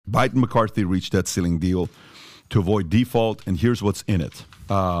Biden-McCarthy reached debt ceiling deal to avoid default, and here's what's in it.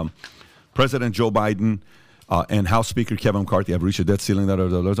 President Joe Biden and House Speaker Kevin McCarthy have reached a debt ceiling that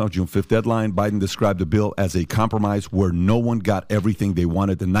is on June 5th deadline. Biden described the bill as a compromise where no one got everything they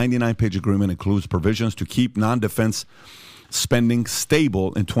wanted. The 99-page agreement includes provisions to keep non-defense spending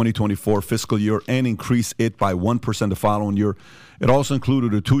stable in 2024 fiscal year and increase it by 1% the following year. It also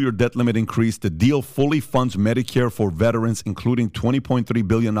included a 2-year debt limit increase. The deal fully funds Medicare for veterans, including $20.3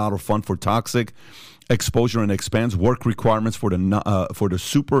 billion fund for toxic exposure, and expands work requirements for the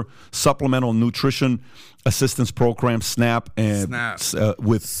super supplemental nutrition assistance program SNAP, and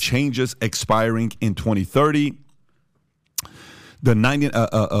with changes expiring in 2030.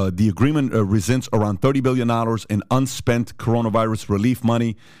 The agreement rescinds around $30 billion in unspent coronavirus relief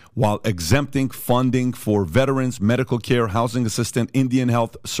money, while exempting funding for veterans, medical care, housing assistance, Indian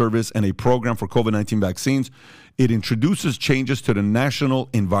Health Service, and a program for COVID-19 vaccines. It introduces changes to the National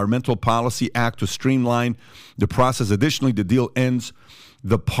Environmental Policy Act to streamline the process. Additionally, the deal ends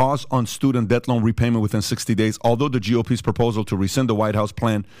the pause on student debt loan repayment within 60 days. Although the GOP's proposal to rescind the White House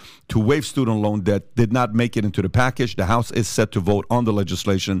plan to waive student loan debt did not make it into the package, the House is set to vote on the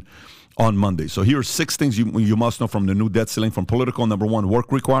legislation on Monday. So here are 6 things you must know from the new debt ceiling. From political, number 1,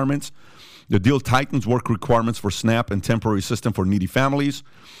 work requirements. The deal tightens work requirements for SNAP and temporary assistance for needy families.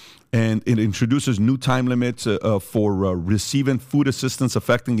 And it introduces new time limits for receiving food assistance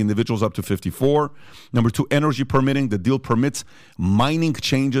affecting individuals up to 54. Number 2, energy permitting. The deal permits mining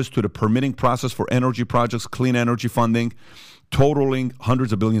changes to the permitting process for energy projects, clean energy funding, totaling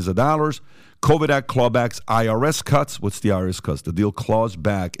hundreds of billions of dollars. COVID Act clawbacks, IRS cuts. What's the IRS cuts? The deal claws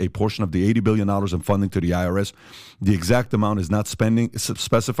back a portion of the $80 billion in funding to the IRS. The exact amount is not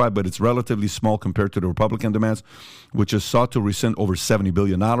specified, but it's relatively small compared to the Republican demands, which is sought to rescind over $70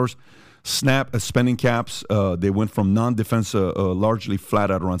 billion. SNAP spending caps, they went from non-defense largely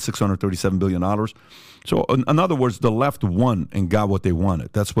flat at around $637 billion. So in other words, the left won and got what they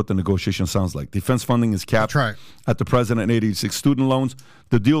wanted. That's what the negotiation sounds like. Defense funding is capped at the president and 86 student loans.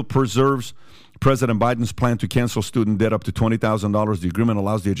 The deal preserves President Biden's plan to cancel student debt up to $20,000. The agreement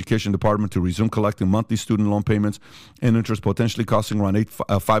allows the Education Department to resume collecting monthly student loan payments and interest, potentially costing around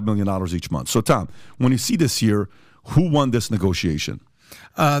 $5 million each month. So, Tom, when you see this here, who won this negotiation?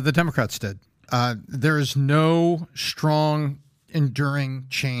 The Democrats did. There is no strong, enduring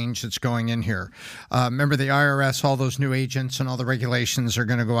change that's going in here. Remember the IRS, all those new agents and all the regulations are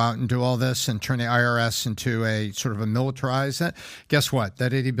going to go out and do all this and turn the IRS into a sort of a militarized. Guess what?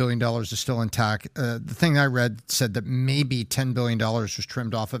 That $80 billion is still intact. The thing I read said that maybe $10 billion was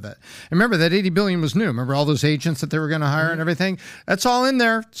trimmed off of it. And remember, that $80 billion was new. Remember all those agents that they were going to hire and everything? That's all in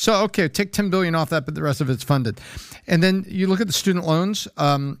there. So, okay, take $10 billion off that, but the rest of it's funded. And then you look at the student loans.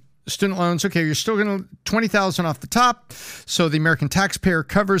 Student loans, okay, you're still going to $20,000 off the top. So the American taxpayer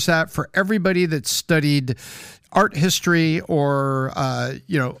covers that for everybody that studied art history or,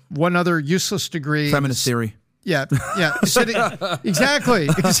 one other useless degree. Feminist theory. Yeah. Exactly.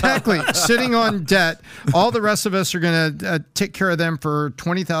 Sitting on debt. All the rest of us are going to take care of them for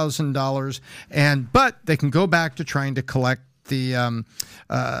 $20,000, but they can go back to trying to collect the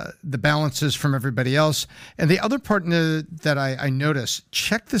balances from everybody else. And the other part that I noticed,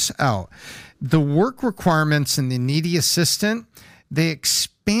 check this out. The work requirements in the needy assistant, they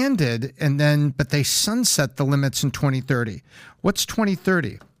expanded but they sunset the limits in 2030. What's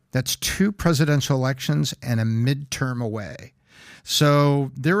 2030? That's 2 presidential elections and a midterm away.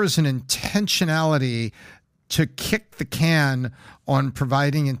 So there is an intentionality to kick the can on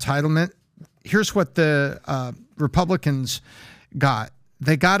providing entitlement. Here's what the Republicans got.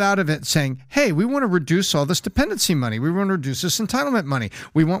 They got out of it saying, hey, we want to reduce all this dependency money. We want to reduce this entitlement money.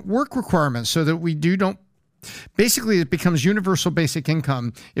 We want work requirements so that we don't. Basically, it becomes universal basic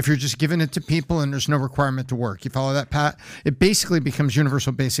income if you're just giving it to people and there's no requirement to work. You follow that, Pat? It basically becomes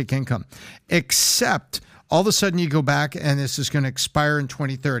universal basic income, except all of a sudden you go back and this is going to expire in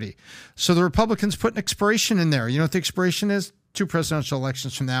 2030. So the Republicans put an expiration in there. You know what the expiration is? 2 presidential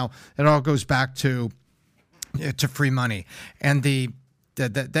elections from now. It all goes back to free money. And the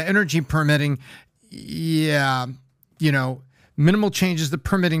energy permitting, minimal changes the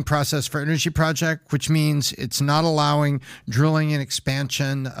permitting process for energy project, which means it's not allowing drilling and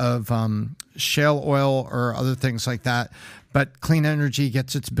expansion of shale oil or other things like that. But clean energy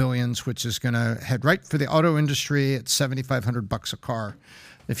gets its billions, which is going to head right for the auto industry at $7,500 a car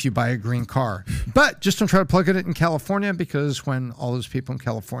if you buy a green car. But just don't try to plug it in California, because when all those people in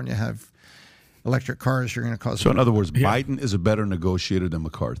California have electric cars, you're going to cause. So in other words, Biden is a better negotiator than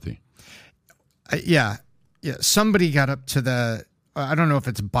McCarthy. Yeah. Somebody got up to I don't know if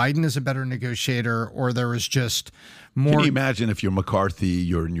it's Biden is a better negotiator or there was just more. Can you imagine if you're McCarthy,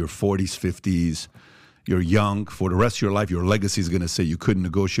 you're in your 40s, 50s, you're young, for the rest of your life, your legacy is going to say you couldn't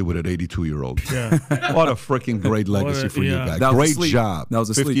negotiate with an 82-year-old. Yeah. What a freaking great legacy for you guys. That was Great asleep. job. That was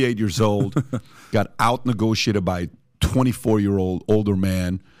asleep. 58 years old, got out-negotiated by a 24-year-old older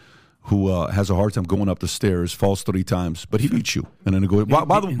man who has a hard time going up the stairs, falls 3 times, but he beats you. And then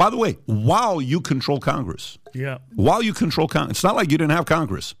by the way, while you control Congress. Yeah. While you control Congress. It's not like you didn't have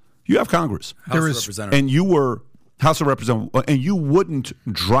Congress. You have Congress. House of Representatives. And you were House of Representatives, and you wouldn't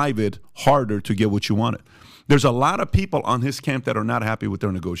drive it harder to get what you wanted. There's a lot of people on his camp that are not happy with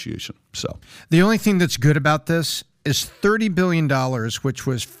their negotiation. So the only thing that's good about this is $30 billion, which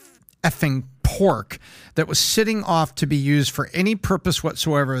was effing pork, that was sitting off to be used for any purpose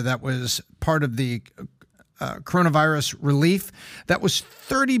whatsoever that was part of the coronavirus relief. That was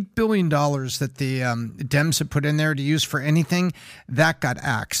 $30 billion that the Dems had put in there to use for anything. That got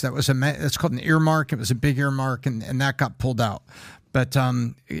axed. That's called an earmark. It was a big earmark, and that got pulled out. But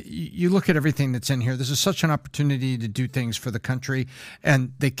you look at everything that's in here. This is such an opportunity to do things for the country.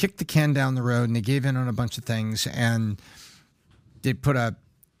 And they kicked the can down the road, and they gave in on a bunch of things. And they put a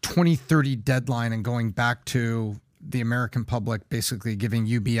 2030 deadline and going back to the American public, basically giving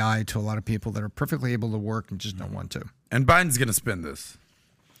UBI to a lot of people that are perfectly able to work and just don't want to. And Biden's going to spin this.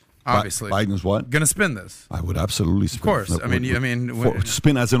 Obviously. Biden's what? Going to spin this. I would absolutely spin. Of course.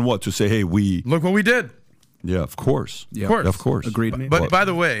 Spin as in what? To say, hey, look what we did. Yeah, of course. Yeah. Of course. Of course. Agreed. But by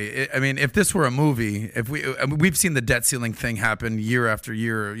the way, if this were a movie, we've seen the debt ceiling thing happen year after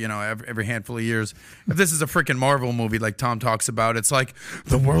year, every handful of years. If this is a freaking Marvel movie like Tom talks about, it's like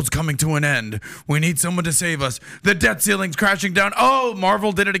the world's coming to an end. We need someone to save us. The debt ceiling's crashing down. Oh,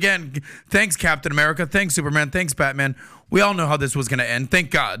 Marvel did it again. Thanks, Captain America. Thanks, Superman. Thanks, Batman. We all know how this was going to end. Thank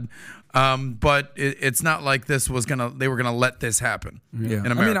God. But it's not like they were gonna let this happen. Yeah.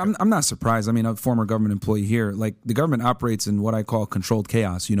 In America. I mean, I'm not surprised. I mean, a former government employee here, like the government operates in what I call controlled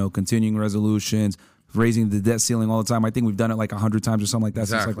chaos, continuing resolutions, raising the debt ceiling all the time. I think we've done it like 100 times or something like that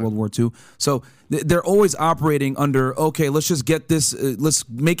since like World War II. So they're always operating under, okay, let's just get this, let's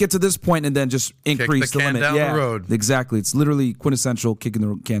make it to this point and then just increase the can limit. down the road. Exactly. It's literally quintessential kicking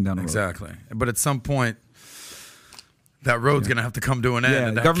the can down the road. Exactly. But at some point, that road's going to have to come to an end. Yeah,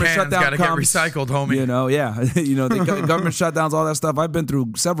 and that government can's shutdown got to get comes, recycled, homie. The government shutdowns, all that stuff. I've been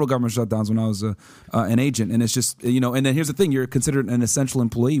through several government shutdowns when I was an agent, and it's just, and then here's the thing: you're considered an essential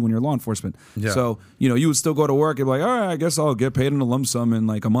employee when you're law enforcement. Yeah. So you would still go to work and be like, all right, I guess I'll get paid in a lump sum in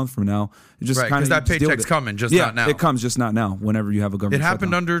like a month from now. It just Right, because that paycheck's coming, just not now. It comes just not now. Whenever you have a government, It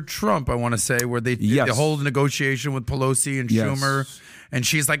happened shutdown. under Trump, I want to say, where the whole negotiation with Pelosi and Yes. Schumer. And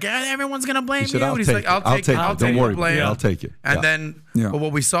she's like, yeah, everyone's going to blame He said, you. I'll And he's take like, it. I'll take it. I'll take it. Don't worry. Blame. I'll take it. And Yeah. then but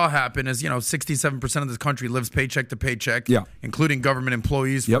what we saw happen is, 67% of this country lives paycheck to paycheck, Yeah. including government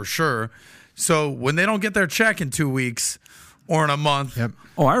employees for sure. So when they don't get their check in 2 weeks or in a month,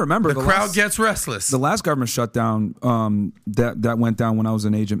 Oh, I remember the crowd gets restless. The last government shutdown that went down when I was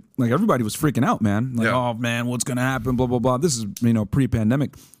an agent, like everybody was freaking out, man. Like, oh man, what's gonna happen? Blah blah blah. This is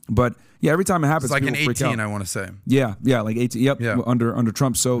pre-pandemic, but yeah, every time it happens, It's like in people freak 18, out. I want to say. Yeah, like 18. Yep, Yeah. under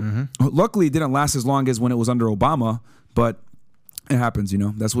Trump. So luckily, it didn't last as long as when it was under Obama, but it happens.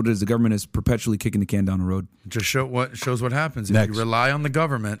 That's what it is. The government is perpetually kicking the can down the road. Just shows what happens. If Next. you rely on the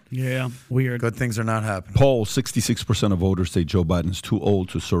government, Yeah. Weird. good things are not happening. Poll, 66% of voters say Joe Biden is too old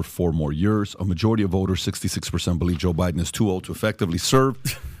to serve 4 more years. A majority of voters, 66%, believe Joe Biden is too old to effectively serve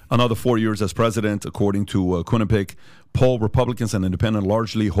another 4 years as president, according to Quinnipiac. Poll, Republicans and independents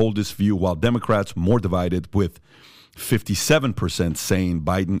largely hold this view, while Democrats more divided, with 57% saying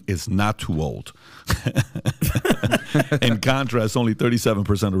Biden is not too old. In contrast, only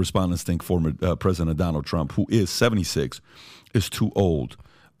 37% of respondents think former President Donald Trump, who is 76, is too old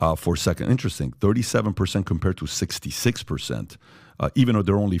for second. Interesting, 37% compared to 66%, even though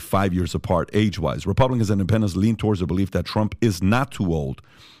they're only 5 years apart age-wise. Republicans and independents lean towards the belief that Trump is not too old,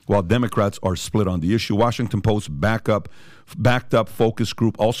 while Democrats are split on the issue. Washington Post backed up focus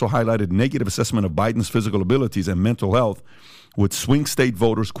group also highlighted negative assessment of Biden's physical abilities and mental health, with swing state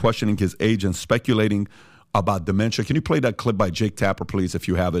voters questioning his age and speculating about dementia. Can you play that clip by Jake Tapper, please, if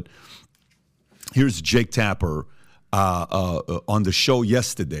you have it? Here's Jake Tapper on the show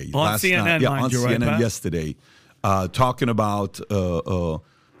yesterday. On CNN, on mind you, right, CNN Pat? yesterday, talking about, you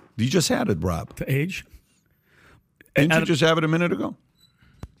just had it, Rob. The age. Didn't you just have it a minute ago?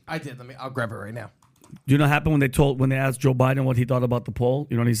 I did. I'll grab it right now. Do you know what happened when they asked Joe Biden what he thought about the poll?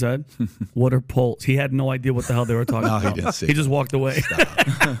 You know what he said? What are polls? He had no idea what the hell they were talking about. He didn't say He just walked away.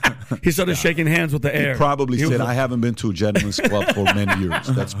 He started shaking hands with the air. He probably was said, like, I haven't been to a gentleman's club for many years.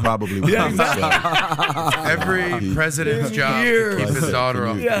 That's probably what he said. Every president's job to keep his daughter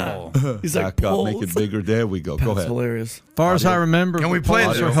off the poll. He's like, Back up, polls. make it bigger. There we go. Go That's ahead. hilarious. As far as I remember, Can we the play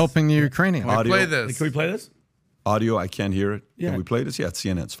polls this? are helping the Ukrainians. Can we Audio. play this? Can we play this? Audio, I can't hear it. Yeah. Can we play this? Yeah, it's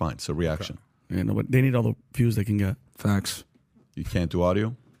CNN. It's fine. It's a reaction. Yeah, no, but they need all the views they can get. Facts. You can't do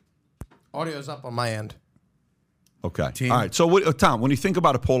audio? Audio's up on my end. Okay. Team. All right. So, Tom, when you think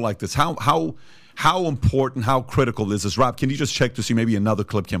about a poll like this, how important, how critical is this? Rob, can you just check to see maybe another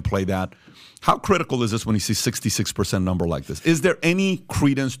clip can play that? How critical is this when you see 66% number like this? Is there any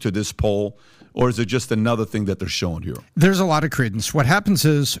credence to this poll, or is it just another thing that they're showing here? There's a lot of credence. What happens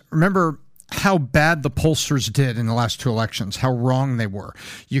is, remember how bad the pollsters did in the last two elections, how wrong they were.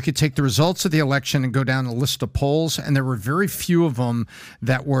 You could take the results of the election and go down a list of polls, and there were very few of them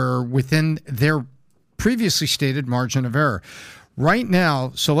that were within their previously stated margin of error. Right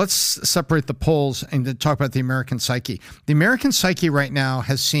now, so let's separate the polls and then talk about the American psyche. The American psyche right now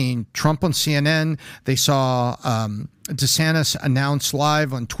has seen Trump on CNN. They saw DeSantis announce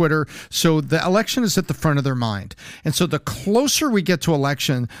live on Twitter. So the election is at the front of their mind. And so the closer we get to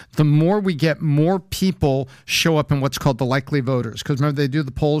election, the more we get more people show up in what's called the likely voters. Because remember, they do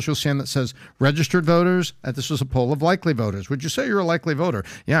the polls, you'll see them that says registered voters. This was a poll of likely voters. Would you say you're a likely voter?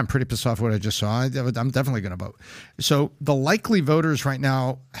 Yeah, I'm pretty pissed off what I just saw. I'm definitely going to vote. So the likely voters right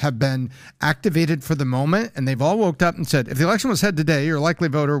now have been activated for the moment, and they've all woke up and said, if the election was held today, you're a likely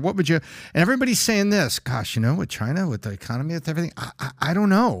voter, what would you? And everybody's saying this, gosh, with China, with the economy, with everything, I don't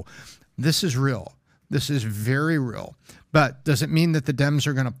know. This is real. This is very real. But does it mean that the Dems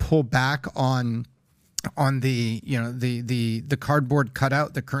are going to pull back on the the cardboard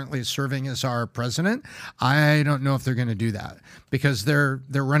cutout that currently is serving as our president? I don't know if they're going to do that, because they're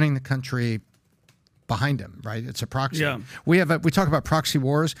running the country behind him, right? It's a proxy. Yeah. We talk about proxy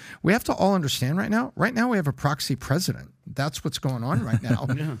wars. We have to all understand right now we have a proxy president. That's what's going on right now.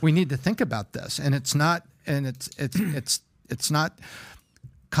 Yeah. We need to think about this. And it's not not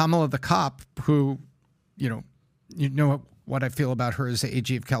Kamala the cop, who, you know what I feel about her as the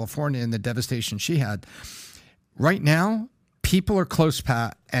AG of California and the devastation she had. Right now, people are close,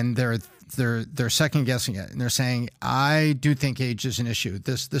 Pat, and they're second guessing it, and they're saying, I do think age is an issue.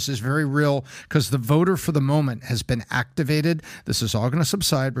 This is very real, because the voter for the moment has been activated. This is all going to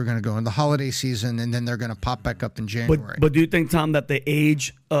subside. We're going to go in the holiday season, and then they're going to pop back up in January. But do you think, Tom, that the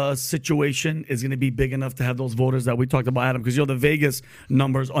age situation is going to be big enough to have those voters that we talked about, Adam? Because the Vegas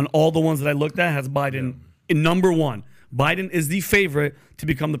numbers on all the ones that I looked at has Biden in number one. Biden is the favorite to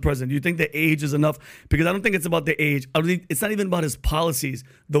become the president. Do you think the age is enough? Because I don't think it's about the age. It's not even about his policies.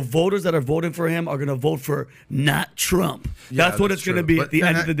 The voters that are voting for him are going to vote for not Trump. Yeah, that's what it's going to be at the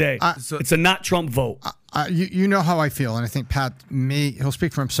end of the day. It's a not Trump vote. You know how I feel, and I think Pat he'll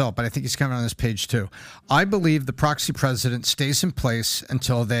speak for himself, but I think he's coming on this page too. I believe the proxy president stays in place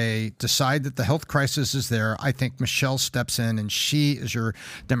until they decide that the health crisis is there. I think Michelle steps in, and she is your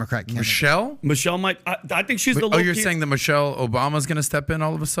Democrat candidate. Michelle might. I think she's the. Oh, you're saying that Michelle Obama's going to step in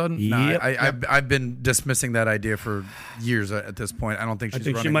all of a sudden? Yep. No, I've been dismissing that idea for years at this point. I don't think she's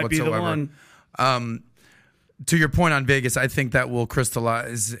running she might whatsoever. Be the one. To your point on Vegas, I think that will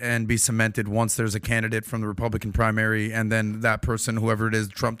crystallize and be cemented once there's a candidate from the Republican primary, and then that person, whoever it is,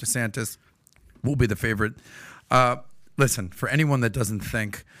 Trump, DeSantis, will be the favorite. Listen, for anyone that doesn't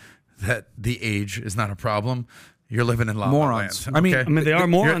think that the age is not a problem, you're living in la la land. I mean, they are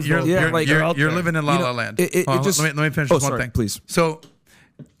morons. You're living in la la land. Let me finish this one thing, please. So,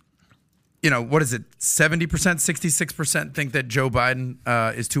 what is it? 70%, 66% think that Joe Biden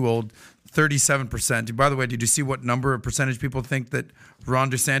is too old. 37%. By the way, did you see what number of percentage people think that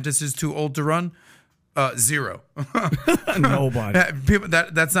Ron DeSantis is too old to run? 0. Nobody.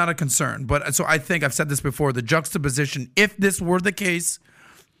 That's not a concern. But so I think I've said this before. The juxtaposition, if this were the case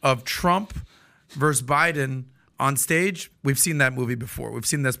of Trump versus Biden on stage, we've seen that movie before. We've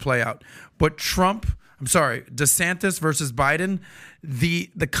seen this play out. But DeSantis versus Biden,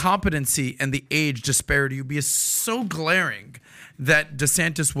 the competency and the age disparity would be so glaring that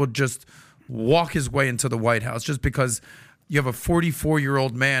DeSantis will just walk his way into the White House just because you have a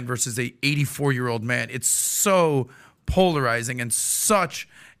 44-year-old man versus a 84-year-old man. It's so polarizing and such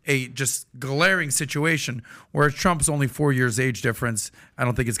a just glaring situation, whereas Trump's only 4 years age difference. I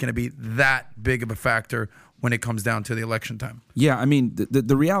don't think it's going to be that big of a factor when it comes down to the election time. Yeah, I mean,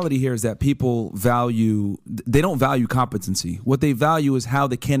 the reality here is that people they don't value competency. What they value is how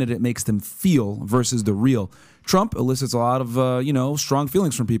the candidate makes them feel versus the real. Trump elicits a lot of, strong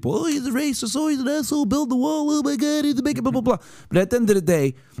feelings from people. Oh, he's a racist. Oh, he's an asshole. Build the wall. Oh, my God, he's a bigot, blah, blah, blah. But at the end of the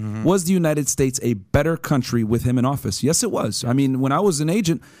day, was the United States a better country with him in office? Yes, it was. I mean, when I was an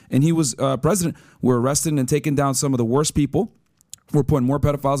agent and he was president, we're arresting and taking down some of the worst people. We're putting more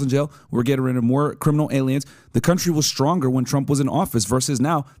pedophiles in jail. We're getting rid of more criminal aliens. The country was stronger when Trump was in office versus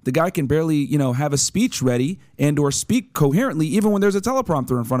now. The guy can barely, have a speech ready and or speak coherently even when there's a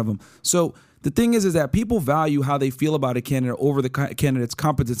teleprompter in front of him. So the thing is that people value how they feel about a candidate over the candidate's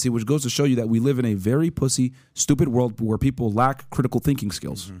competency, which goes to show you that we live in a very pussy, stupid world where people lack critical thinking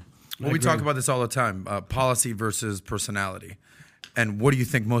skills. Well, we talk about this all the time, policy versus personality. And what do you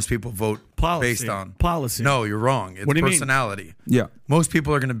think most people vote based on? Policy. No, you're wrong. It's personality. Yeah. Most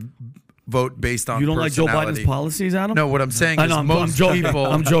people are going to vote based on You don't like Joe personality. Biden's policies, Adam? No, what I'm saying is I'm most joking. people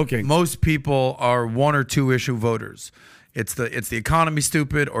I'm joking. Most people are one or two issue voters. It's the economy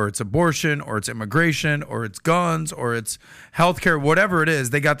stupid, or it's abortion, or it's immigration, or it's guns, or it's healthcare, whatever it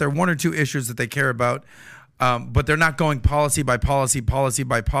is. They got their one or two issues that they care about. But they're not going policy by policy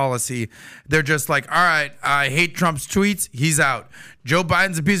by policy. They're just like, all right, I hate Trump's tweets. He's out. Joe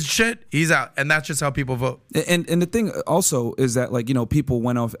Biden's a piece of shit. He's out. And that's just how people vote. And the thing also is that, people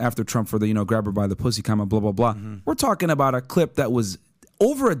went off after Trump for the, grab her by the pussy comment, blah, blah, blah. We're talking about a clip that was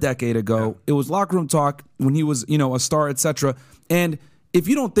over a decade ago. It was locker room talk when he was, a star, etc. And if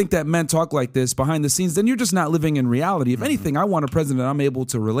you don't think that men talk like this behind the scenes, then you're just not living in reality. If anything, I want a president I'm able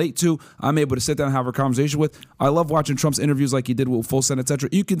to relate to. I'm able to sit down and have a conversation with. I love watching Trump's interviews like he did with Folsen, etc.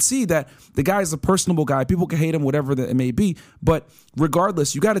 You can see that the guy is a personable guy. People can hate him, whatever that it may be. But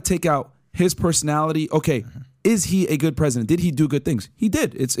regardless, you got to take out his personality. Okay, is he a good president? Did he do good things? He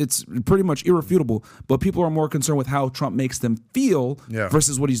did. It's pretty much irrefutable. But people are more concerned with how Trump makes them feel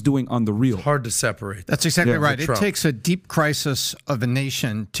versus what he's doing on the real. It's hard to separate. That's exactly right. It takes a deep crisis of a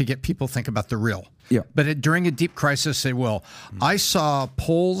nation to get people to think about the real. Yeah. But during a deep crisis, they will. I saw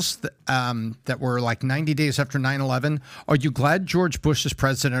polls that were like 90 days after 9/11. Are you glad George Bush is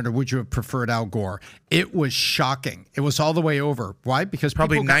president, or would you have preferred Al Gore? It was shocking. It was all the way over. Why? Because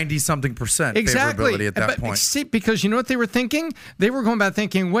probably 90-something percent favorability at that point. See, because you know what they were thinking? They were going back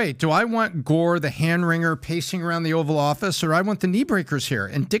thinking, wait, do I want Gore, the hand wringer, pacing around the Oval Office, or I want the knee breakers here?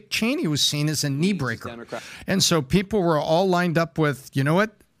 And Dick Cheney was seen as a knee breaker. And so people were all lined up with, you know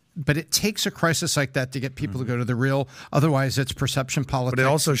what? But it takes a crisis like that to get people to go to the real. Otherwise, it's perception politics. But it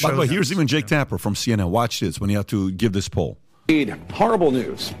also shows. By the way, here's even Jake Tapper from CNN. Watch this when you have to give this poll. Horrible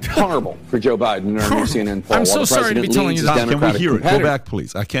news. Horrible for Joe Biden in our new CNN poll. I'm so sorry to be telling you that. Can we hear it? Go back,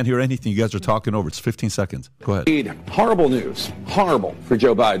 please. I can't hear anything. You guys are talking over. It's 15 seconds. Go ahead. Horrible news. Horrible for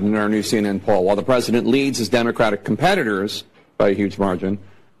Joe Biden in our new CNN poll. While the president leads his Democratic competitors by a huge margin,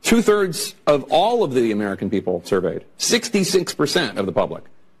 2/3 of all of the American people surveyed, 66% of the public,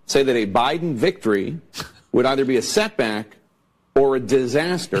 say that a Biden victory would either be a setback or a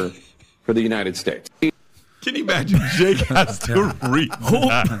disaster for the United States. Can you imagine? Jake has to read.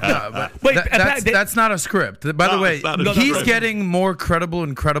 That's not a script. By the way, he's getting more credible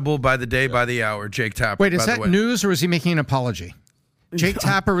and credible by the day, by the hour. Jake Tapper. Wait, is that news, or is he making an apology? Jake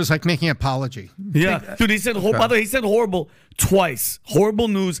Tapper was like making an apology. Yeah, dude. He said. By the way, he said horrible twice. Horrible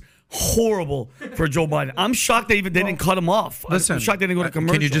news. Horrible for Joe Biden. I'm shocked they didn't cut him off. Listen, I'm shocked they didn't go to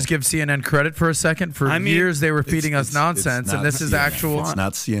commercial. Can you just give CNN credit for a second? For years they were feeding us nonsense, and this is actual. It's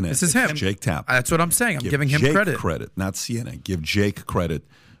not CNN. This is him. It's Jake Tapper. That's what I'm saying. I'm giving him Jake credit, not CNN. Give Jake credit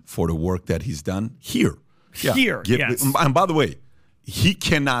for the work that he's done here. Yeah. Here, yes. And by the way, he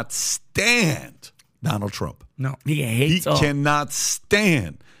cannot stand Donald Trump. No, he hates. He cannot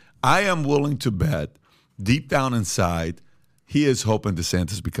stand. I am willing to bet, deep down inside, he is hoping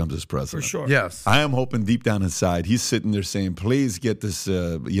DeSantis becomes his president. For sure. Yes. I am hoping deep down inside, he's sitting there saying, please get this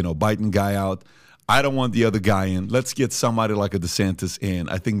Biden guy out. I don't want the other guy in. Let's get somebody like a DeSantis in.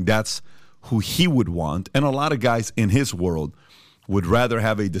 I think that's who he would want. And a lot of guys in his world would rather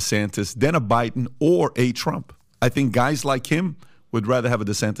have a DeSantis than a Biden or a Trump. I think guys like him would rather have a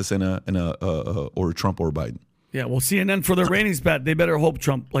DeSantis or a Trump or a Biden. Yeah, well, CNN, for their ratings bet, they better hope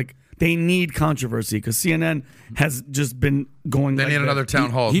Trump, they need controversy because CNN has just been going. They need another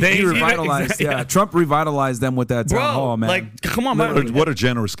town hall. He revitalized. Trump revitalized them with that town hall, man. Come on, man. What a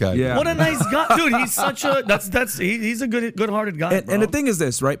generous guy. Yeah. What a nice guy, dude. He's such a he's a good-hearted guy. And the thing is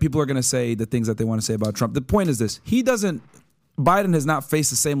this, right? People are going to say the things that they want to say about Trump. The point is this: Biden has not faced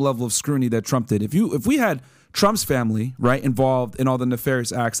the same level of scrutiny that Trump did. If we had Trump's family, right, involved in all the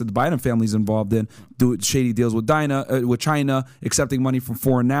nefarious acts that the Biden family's involved in, do shady deals with China, accepting money from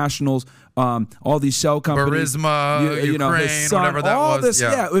foreign nationals, all these shell companies, Burisma, you know, his Ukraine, son, whatever that all was. this,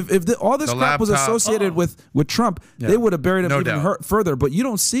 if all this The crap was laptop. associated with Trump, they would have buried him No even doubt. further. But you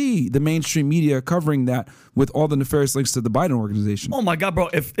don't see the mainstream media covering that with all the nefarious links to the Biden organization. Oh my God, bro!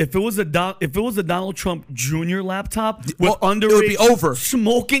 If it was a Donald Trump Jr. laptop with Well, underage, it would be over.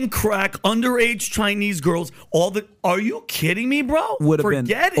 smoking crack, underage Chinese girls, are you kidding me, bro? Would have been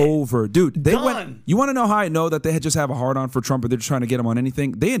Forget it. over, dude. They Done. went. You want to know how I know that they had just have a hard on for Trump, or they're just trying to get him on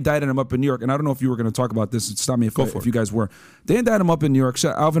anything? They indicted him up in New York, and I don't know if you were going to talk about this. Stop me if you guys were. They indicted him up in New York.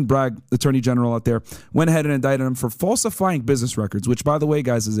 Alvin Bragg, Attorney General out there, went ahead and indicted him for falsifying business records, which, by the way,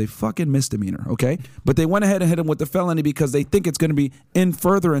 guys, is a fucking misdemeanor. Okay, but they went ahead and hit him with the felony because they think it's going to be in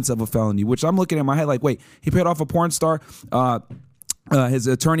furtherance of a felony. Which I'm looking at my head like, wait, he paid off a porn star. His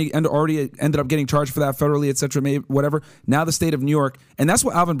attorney already ended up getting charged for that federally, et cetera, whatever. Now the state of New York, and that's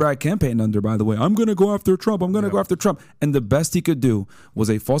what Alvin Bragg campaigned under, by the way. I'm going to go after Trump. I'm going to go after Trump. And the best he could do was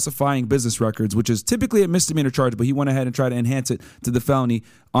a falsifying business records, which is typically a misdemeanor charge, but he went ahead and tried to enhance it to the felony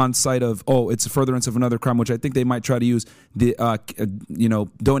on site of, it's a furtherance of another crime, which I think they might try to use the,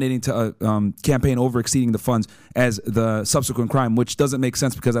 donating to a campaign over exceeding the funds as the subsequent crime, which doesn't make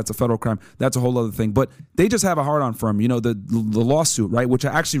sense because that's a federal crime. That's a whole other thing. But they just have a hard on for him. You know, the lawsuit, right, which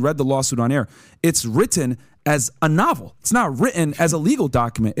I actually read the lawsuit on air. It's written as a novel. It's not written as a legal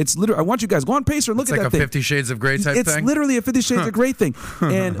document. It's literally, I want you guys, go on Pacer and look It's at like that a thing. 50 Shades of Grey type thing? It's literally a 50 Shades of Grey thing.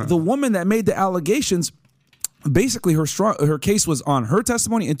 And the woman that made the allegations, basically her case was on her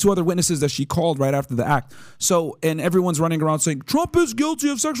testimony and two other witnesses that she called right after the act. So, and everyone's running around saying Trump is guilty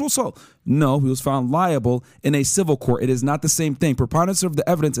of sexual assault. No, he was found liable in a civil court. It is not the same thing. Preponderance of the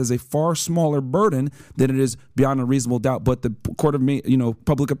evidence is a far smaller burden than it is beyond a reasonable doubt. But the court of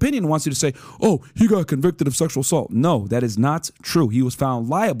public opinion wants you to say, oh, he got convicted of sexual assault. No, that is not true. He was found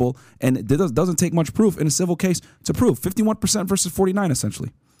liable, and it doesn't take much proof in a civil case to prove. 51% versus 49%, essentially.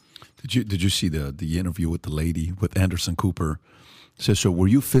 Did you see the interview with the lady with Anderson Cooper? Says, so were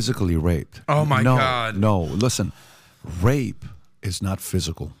you physically raped? Oh my No, God. No, listen, rape is not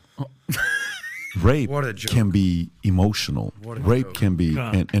physical. Rape What a joke. can be emotional. Rape joke. can be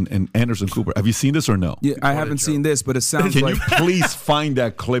and Anderson Cooper. Have you seen this or no? Yeah, I haven't seen this, but it sounds Can like you please find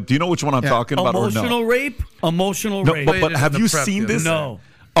that clip? Do you know which one I'm talking about or Emotional no? rape? Emotional No, rape. but have the you prep seen the other this? day. No.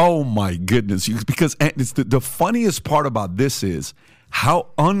 Oh my goodness! Because it's the funniest part about this is how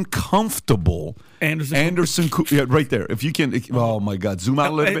uncomfortable Anderson Cooper. Yeah, right there. If you can, oh my God, zoom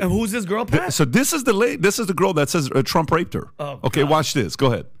out a little bit. And who's this girl, Pat? So this is the girl that says Trump raped her. Oh, okay, God. watch this. Go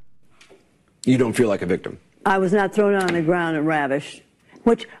ahead. You don't feel like a victim. I was not thrown on the ground and ravished.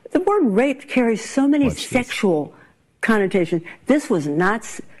 Which the word rape carries so many Watch this. sexual connotations. This was not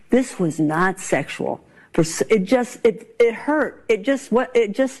sexual. It hurt.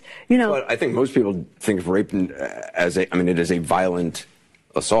 But I think most people think of rape as it is a violent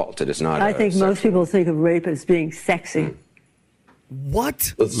assault. It is not. I think most people think of rape as being sexy.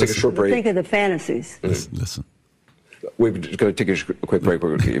 What? Let's take a short break. Think of the fantasies. Listen. We're just going to take a quick break.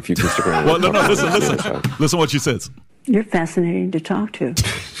 If you can stick around. Well, no. Listen. Listen what she says. You're fascinating to talk to.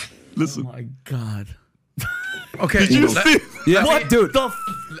 Listen. Oh my God. Okay. Did you see? Yeah, What dude.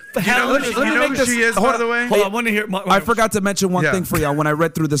 the hell? You know who she is, by the way? Hold on, I want to hear. I forgot to mention one Yeah. thing for y'all when I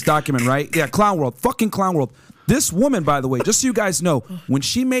read through this document, right? Yeah, Clown World. Fucking Clown World. This woman, by the way, just so you guys know, when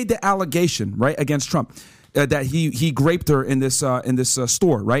she made the allegation, right, against Trump, that he raped her in this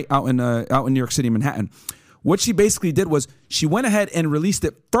store, right, out in New York City, Manhattan. What she basically did was she went ahead and released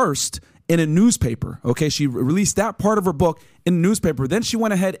it first in a newspaper. Okay, she released that part of her book in a newspaper. Then she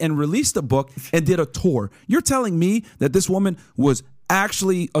went ahead and released the book and did a tour. You're telling me that this woman was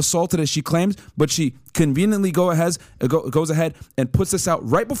actually assaulted as she claims, but she conveniently goes ahead and puts this out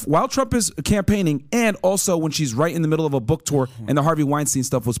right before, while Trump is campaigning, and also when she's right in the middle of a book tour and the Harvey Weinstein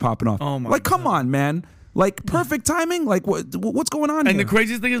stuff was popping off. Oh my come on, man. Like, perfect timing? Like, what's going on here? And the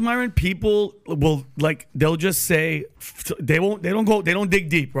craziest thing is, Myron, people will they'll just say they don't dig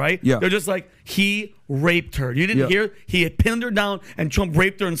deep, right? Yeah. They're just like, he raped her. You didn't hear? He had pinned her down and Trump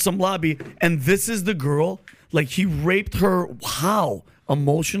raped her in some lobby. And this is the girl. Like, he raped her. How?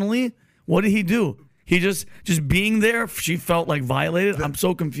 Emotionally? What did he do? He just being there, she felt like violated. I'm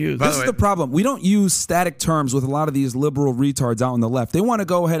so confused. This is the problem. We don't use static terms with a lot of these liberal retards out on the left. They want to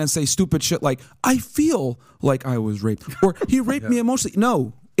go ahead and say stupid shit like, I feel like I was raped, or he raped me emotionally.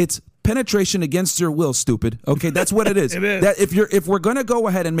 No, it's penetration against your will, stupid. Okay, that's what it is. It is. That if we're gonna go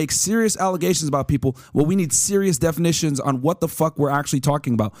ahead and make serious allegations about people, well, we need serious definitions on what the fuck we're actually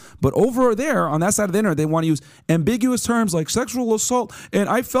talking about. But over there on that side of the internet, they want to use ambiguous terms like sexual assault and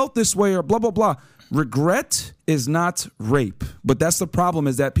I felt this way or blah blah blah. Regret is not rape, but that's the problem,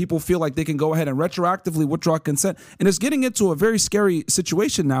 is that people feel like they can go ahead and retroactively withdraw consent, and it's getting into a very scary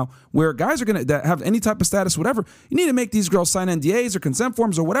situation now where guys are going to have any type of status, whatever. You need to make these girls sign NDAs or consent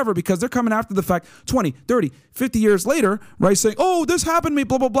forms or whatever, because they're coming after the fact 20, 30, 50 years later, right, saying, oh, this happened to me,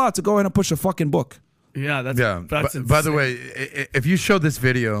 blah, blah, blah, to go ahead and push a fucking book. Yeah, that's By the way, if you show this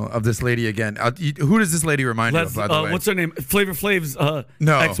video of this lady again, who does this lady remind you of, by the way? What's her name? Flavor Flav's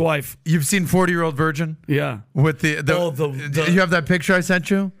ex-wife. You've seen 40-Year-Old Virgin? Yeah. With the you have that picture I sent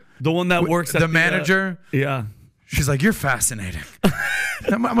you? The one that works at the manager? Yeah. She's like, you're fascinating.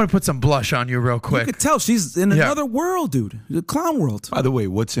 I'm going to put some blush on you real quick. You could tell she's in another world, dude. The clown world. By the way,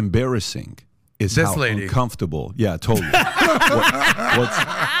 what's embarrassing is this how lady. uncomfortable. Yeah, totally.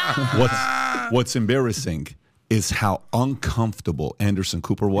 What's embarrassing is how uncomfortable Anderson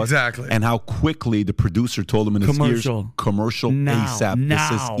Cooper was. Exactly. And how quickly the producer told him in his ears, commercial Now. ASAP.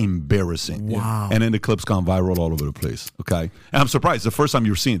 This is embarrassing. Wow. And then the clip's gone viral all over the place. Okay. And I'm surprised. The first time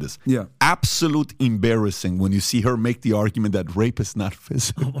you're seeing this. Yeah. Absolute embarrassing when you see her make the argument that rape is not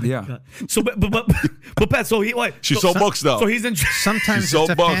physical. God. So, but Pat, so he what? She's so books though. So he's in. Sometimes She's so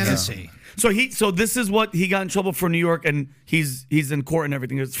it's a bugged. fantasy. So this is what he got in trouble for New York, and he's in court and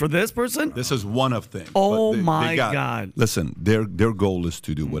everything. It's for this person. This is one of things. Oh, But my God. Listen, their goal is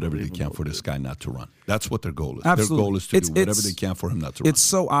to do whatever they can for this guy not to run. That's what their goal is. Absolutely. Their goal is to do whatever they can for him not to run. It's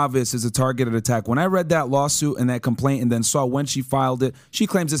so obvious it's a targeted attack. When I read that lawsuit and that complaint and then saw when she filed it, she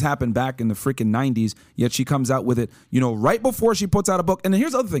claims this happened back in the freaking 90s, yet she comes out with it, right before she puts out a book. And then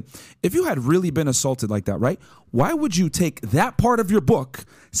here's the other thing. If you had really been assaulted like that, right, why would you take that part of your book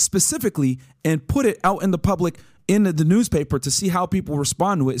specifically and put it out in the public in the newspaper to see how people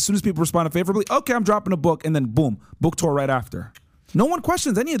respond to it? As soon as people respond favorably, okay, I'm dropping a book, and then boom, book tour right after. No one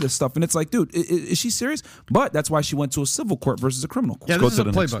questions any of this stuff, and it's like, dude, is she serious? But that's why she went to a civil court versus a criminal court. Yeah, this is a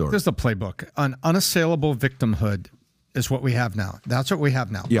playbook. This is a playbook. An unassailable victimhood is what we have now. That's what we have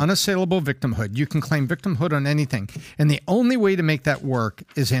now. Yeah. Unassailable victimhood. You can claim victimhood on anything, and the only way to make that work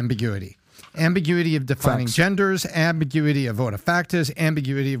is ambiguity. Ambiguity of defining genders, ambiguity of what a fact is,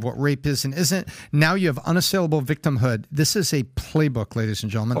 ambiguity of what rape is and isn't. Now you have unassailable victimhood. This is a playbook, ladies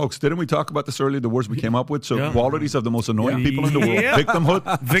and gentlemen. Folks, didn't we talk about this earlier, the words we came up with? So qualities of the most annoying people in the world. Yeah.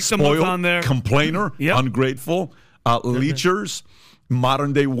 Victimhood, spoiled, on there. complainer, ungrateful, leechers,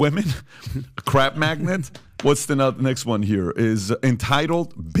 modern day women, crap magnet. What's the next one here? Is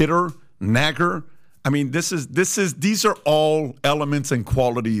entitled, bitter, nagger. I mean, these are all elements and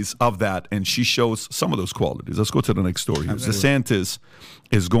qualities of that, and she shows some of those qualities. Let's go to the next story. DeSantis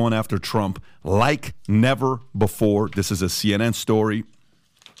is going after Trump like never before. This is a CNN story.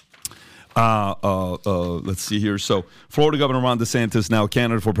 Let's see here. So, Florida Governor Ron DeSantis, now a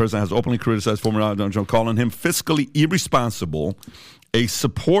candidate for president, has openly criticized former Donald Trump, calling him fiscally irresponsible, a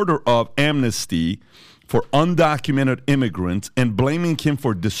supporter of amnesty for undocumented immigrants, and blaming him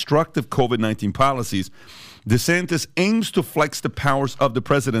for destructive COVID-19 policies. DeSantis aims to flex the powers of the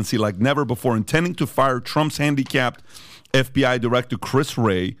presidency like never before, intending to fire Trump's handicapped FBI director Chris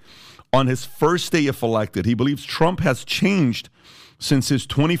Wray on his first day if elected. He believes Trump has changed since his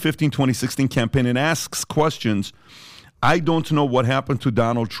 2015-2016 campaign and asks questions. I don't know what happened to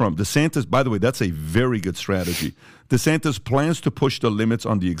Donald Trump. DeSantis, by the way, that's a very good strategy. DeSantis plans to push the limits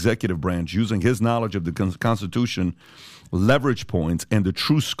on the executive branch using his knowledge of the Constitution, leverage points, and the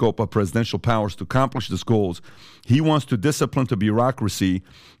true scope of presidential powers to accomplish his goals. He wants to discipline the bureaucracy,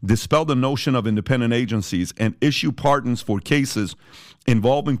 dispel the notion of independent agencies, and issue pardons for cases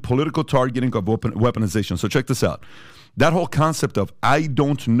involving political targeting of weaponization. So check this out. That whole concept of I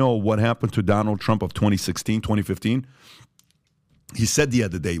don't know what happened to Donald Trump of 2016, 2015, he said the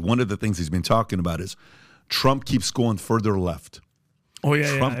other day, one of the things he's been talking about is Trump keeps going further left. Oh,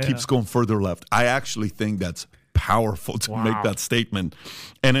 yeah, Trump keeps going further left. I actually think that's powerful to make that statement.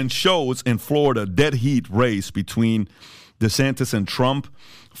 And it shows in Florida, dead heat race between DeSantis and Trump.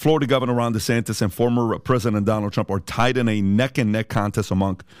 Florida Governor Ron DeSantis and former President Donald Trump are tied in a neck-and-neck contest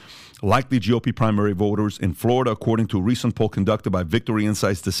among likely GOP primary voters in Florida, according to a recent poll conducted by Victory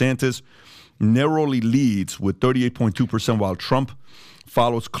Insights. DeSantis narrowly leads with 38.2%, while Trump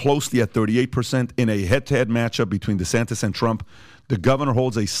follows closely at 38%. In a head-to-head matchup between DeSantis and Trump, the governor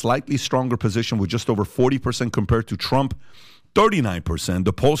holds a slightly stronger position with just over 40% compared to Trump, 39%.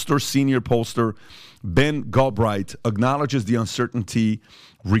 The senior pollster, Ben Galbraith, acknowledges the uncertainty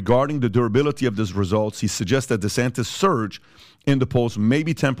regarding the durability of these results. He suggests that DeSantis' surge in the polls may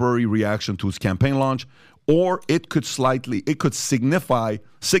be temporary reaction to his campaign launch, or it could signify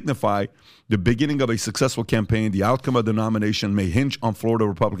the beginning of a successful campaign. The outcome of the nomination may hinge on Florida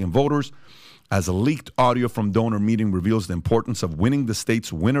Republican voters. as a leaked audio from donor meeting reveals the importance of winning the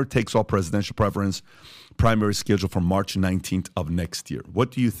state's winner-takes-all presidential primary schedule for March 19th of next year.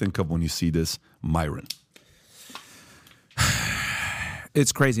 What do you think of when you see this, Myron?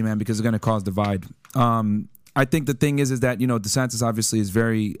 It's crazy, man, because it's going to cause divide. I think the thing is that, DeSantis obviously is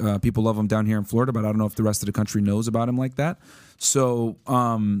very, people love him down here in Florida, but I don't know if the rest of the country knows about him like that. So,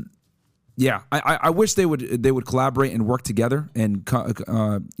 yeah, I wish they would collaborate and work together and,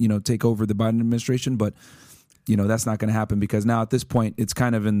 take over the Biden administration, but, that's not going to happen because now at this point, it's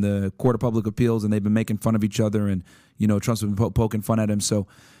kind of in the Court of Public Appeals and they've been making fun of each other and, Trump's been poking fun at him. So,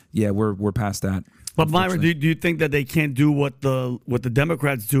 yeah, we're past that. But Myron, do you think that they can't do what the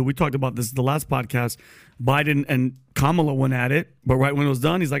Democrats do? We talked about this in the last podcast. Biden and Kamala went at it, but right when it was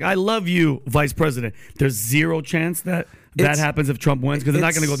done, he's like, "I love you, Vice President." There's zero chance that happens if Trump wins because they're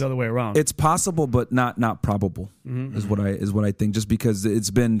not going to go the other way around. It's possible, but not probable. Is what I think. Just because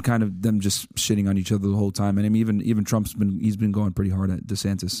it's been kind of them just shitting on each other the whole time, and I mean, even Trump's been going pretty hard at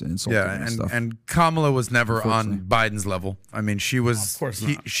DeSantis and insulting and stuff. And Kamala was never on Biden's level. I mean, she was. Of course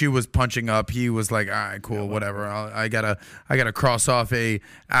not. She was punching up. He was like, "All right, cool, whatever. I gotta cross off a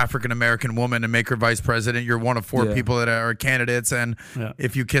African American woman and make her vice president. You're one of 4 people that are candidates, and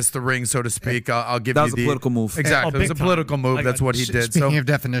if you kiss the ring, so to speak, I'll give you the." That was a political move. Exactly, it was a political move. That's what he did. Speaking of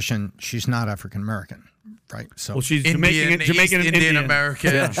definition, she's not African American, right? So she's Jamaican and Indian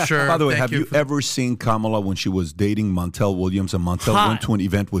American. Sure. By the way, have you ever seen Kamala when she was dating Montel Williams, and Montel went to an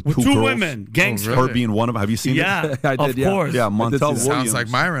event with two girls? Women, gangster. Her being one of them. Have you seen it? I did, of course. Yeah, Montel Williams. Sounds like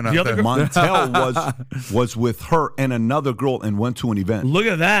Myron up there. Montel was with her and another girl and went to an event. Look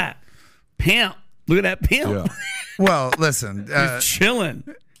at that. Pimp. Look at that pimp. Yeah. Well, listen. He's chilling.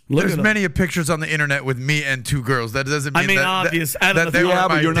 There's many pictures on the internet with me and 2 girls. That doesn't mean obvious. that they were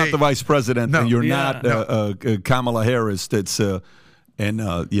but you're my not the vice president, and you're Yeah. not Kamala Harris. That's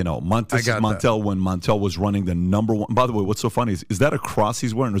Montel when Montel was running the number 1. By the way, what's so funny is that a cross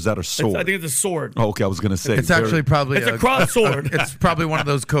he's wearing, or is that a sword? I think it's a sword. Oh, okay, I was going to say it's actually probably It's a cross sword. It's probably one of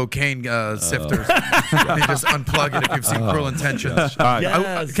those cocaine sifters. They just unplug it if you've seen Cruel Intentions. All right.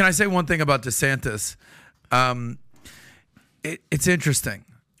 Yes. Can I say one thing about DeSantis? It's interesting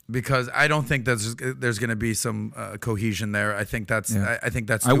because I don't think there's going to be some cohesion there. I think that's too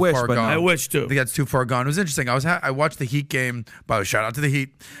far gone. I wish too. I think that's too far gone. It was interesting. I watched the Heat game. By the way, shout out to the Heat.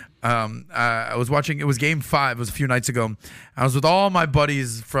 I was watching. It was Game 5. It was a few nights ago. I was with all my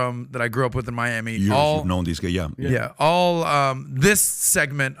buddies that I grew up with in Miami. You've known these guys, yeah. All this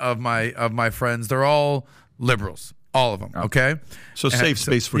segment of my friends, they're all liberals. All of them. Okay. So safe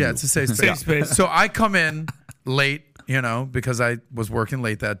space for you. Yeah, it's a safe space. Safe space. So I come in late, because I was working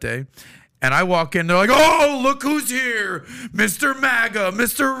late that day. And I walk in, they're like, "Oh, look who's here, Mr. MAGA,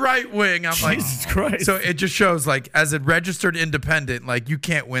 Mr. Right Wing." I'm like, Jesus Christ. So it just shows, like, as a registered independent, like, you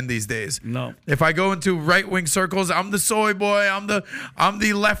can't win these days. No. If I go into right wing circles, I'm the soy boy, I'm the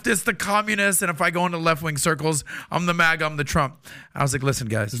leftist, the communist, and if I go into left wing circles, I'm the MAGA, I'm the Trump. I was like, listen,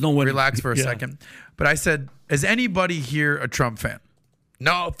 guys, There's no winning. relax for a second. But I said, is anybody here a Trump fan?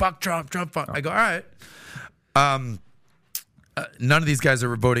 No, fuck Trump, fuck. I go, all right. None of these guys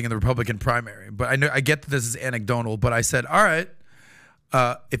are voting in the Republican primary, but I get that this is anecdotal. But I said, all right,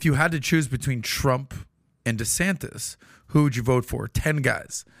 if you had to choose between Trump and DeSantis, who would you vote for? 10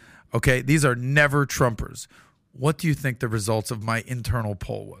 guys. Okay, these are never Trumpers. What do you think the results of my internal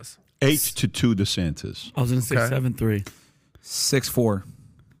poll was? 8-2 DeSantis. I was going to say 7-3. 6-4.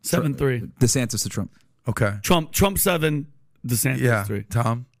 7-3. DeSantis to Trump. Okay. Trump 7, DeSantis 3.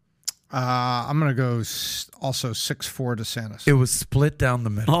 Tom? I'm going to go also 6-4 DeSantis. It was split down the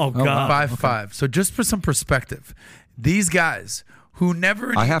middle. Oh, God. 5-5. So just for some perspective, these guys who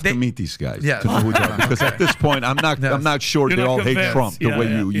never... I have to meet these guys Yeah. to know who they are, because at this point, I'm not sure You're they not all hate convinced. Trump the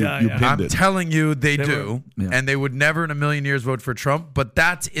way you pinned I'm it. telling you, they do. Yeah. And they would never in a million years vote for Trump, but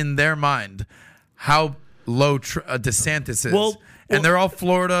that's in their mind how low DeSantis is. Well, and they're all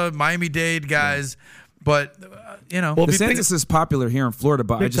Florida, Miami-Dade guys, but... Well, DeSantis is popular here in Florida,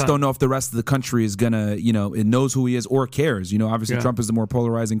 but I just don't know if the rest of the country is gonna, it knows who he is or cares. Obviously Trump is the more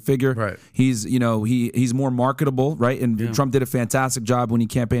polarizing figure. Right. He's, he's more marketable, right? And Trump did a fantastic job when he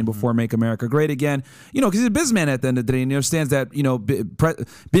campaigned before "Make America Great Again." Because he's a businessman at the end of the day, and he understands that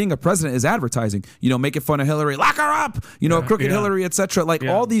being a president is advertising. Making fun of Hillary, lock her up. Crooked Hillary, etc. Like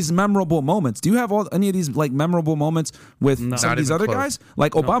all these memorable moments. Do you have any of these like memorable moments with some of these other guys?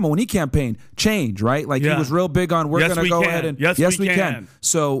 Like Obama when he campaigned, change, right? Like he was real big on. We're Yes, going to we go can. ahead and Yes, we can.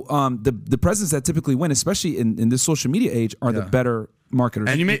 So the presidents that typically win, especially in this social media age, are the better marketers.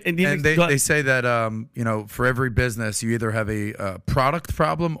 And they say that for every business you either have a product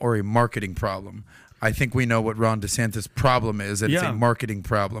problem or a marketing problem. I think we know what Ron DeSantis' problem is. It's a marketing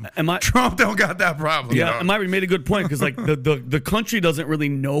problem. Trump don't got that problem. Yeah, and Myron made a good point because like the country doesn't really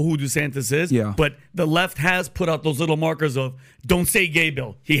know who DeSantis is. Yeah. But the left has put out those little markers of don't say gay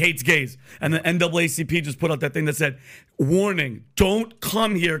bill. He hates gays. And the NAACP just put out that thing that said, warning, don't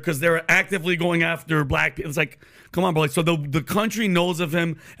come here because they're actively going after black people. It's like, come on, bro. Like, so the country knows of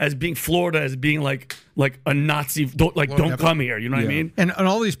him as being Florida, as being like a Nazi. Don't come here. You know what I mean? And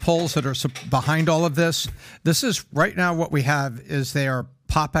all these polls that are behind all of this is right now what we have is they are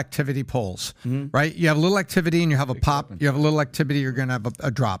pop activity polls, right? You have a little activity and you have a pop. You have a little activity, you're going to have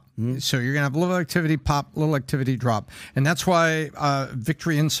a drop. So you're going to have a little activity pop, little activity drop. And that's why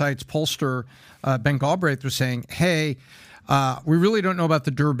Victory Insights pollster Ben Galbraith was saying, hey, we really don't know about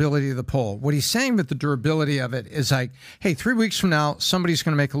the durability of the poll. What he's saying with the durability of it is like, hey, 3 weeks from now, somebody's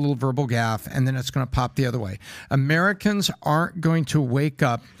going to make a little verbal gaffe, and then it's going to pop the other way. Americans aren't going to wake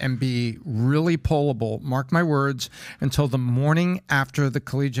up and be really pollable, mark my words, until the morning after the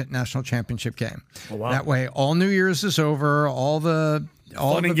Collegiate National Championship game. Oh, wow. That way, all New Year's is over, all the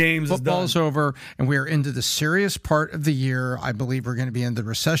games football is over, and we are into the serious part of the year. I believe we're going to be in the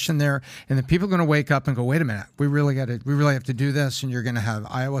recession there, and then people are going to wake up and go, "Wait a minute, we really have to do this." And you're going to have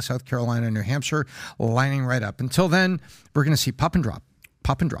Iowa, South Carolina, New Hampshire lining right up. Until then, we're going to see pop and drop,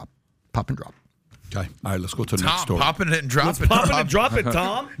 pop and drop, pop and drop. Okay, all right, let's go to the next story. Popping it and dropping it. Pop it and drop it,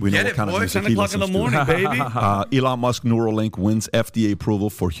 Tom. We know Get what kind it, boy. of 10 o'clock in the morning, baby. Elon Musk Neuralink wins FDA approval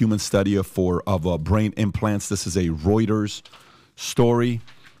for human study of brain implants. This is a Reuters story.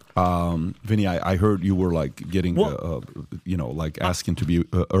 Vinny, I heard you were like getting, asking to be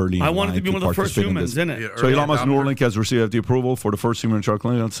early. I wanted to be one of the first humans in it. So Elon Musk Neuralink has received FDA approval for the first human trial,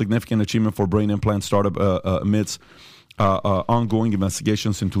 a significant achievement for brain implant startup amidst ongoing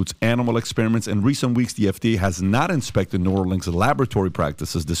investigations into its animal experiments. In recent weeks, the FDA has not inspected Neuralink's laboratory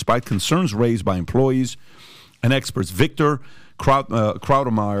practices, despite concerns raised by employees and experts. Victor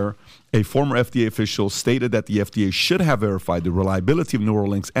Krautemeyer, a former FDA official, stated that the FDA should have verified the reliability of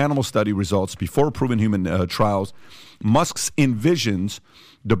Neuralink's animal study results before approving human trials. Musk envisions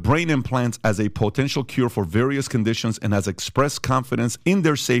the brain implants as a potential cure for various conditions and has expressed confidence in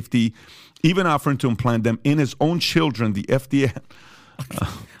their safety, even offering to implant them in his own children. The FDA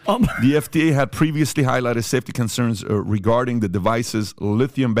had previously highlighted safety concerns regarding the device's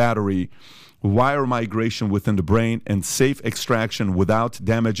lithium battery, wire migration within the brain, and safe extraction without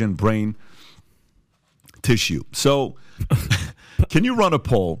damaging brain tissue. So, can you run a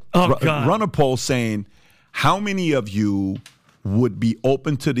poll? Run a poll saying how many of you would be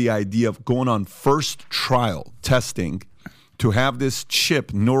open to the idea of going on first trial testing to have this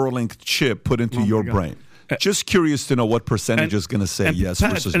chip, Neuralink chip, put into your brain? Just curious to know what percentage is going to say yes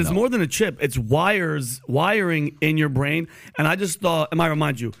versus no. And it's more than a chip. It's wiring in your brain. And I just thought, and I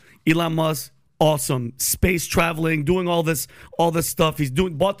remind you, Elon Musk, awesome, space traveling, doing all this stuff. He's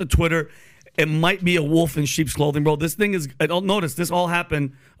bought the Twitter. It might be a wolf in sheep's clothing, bro. This thing is. Notice this all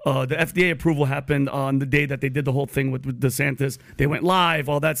happened. The FDA approval happened on the day that they did the whole thing with DeSantis. They went live,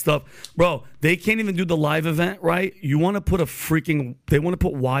 all that stuff, bro. They can't even do the live event, right? You want to put they want to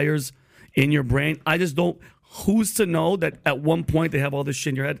put wires in your brain. I just don't. Who's to know that at one point they have all this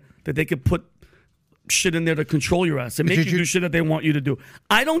shit in your head that they could put shit in there to control your ass and make you do shit that they want you to do?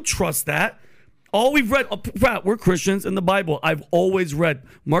 I don't trust that. All we've read, we're Christians in the Bible. I've always read,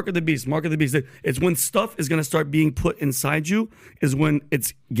 mark of the beast, mark of the beast. It's when stuff is going to start being put inside you is when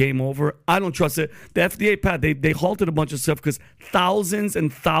it's game over. I don't trust it. The FDA, Pat, they halted a bunch of stuff because thousands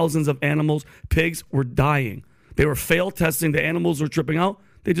and thousands of animals, pigs, were dying. They were failed testing. The animals were tripping out.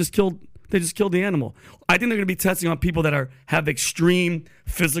 They just killed the animal. I think they're going to be testing on people that have extreme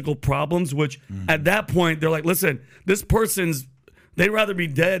physical problems, which at that point, they're like, listen, this person's, they'd rather be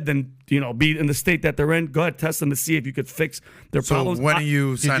dead than be in the state that they're in. Go ahead, test them to see if you could fix their problems. So when are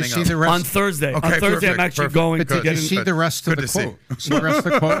you signing up? On Thursday. Okay, on Thursday, perfect, I'm actually perfect. going But to did get you see the rest of the quote? See the rest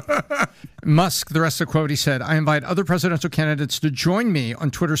of the quote? Musk, the rest of the quote, he said, I invite other presidential candidates to join me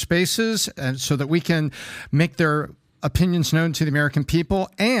on Twitter Spaces and so that we can make their opinions known to the American people.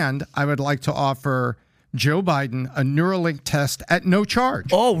 And I would like to offer Joe Biden a Neuralink test at no charge.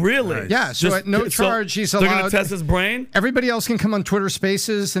 Oh, really? Yeah, so at no charge, he's allowed. They're going to test his brain? Everybody else can come on Twitter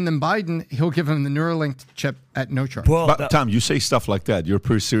Spaces, and then Biden, he'll give him the Neuralink chip at no charge. Well, but, Tom, you say stuff like that. You're a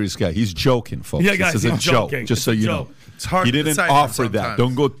pretty serious guy. He's joking, folks. Yeah, guys, this is a joke, just so you know. It's hard he to didn't decide offer that. sometimes.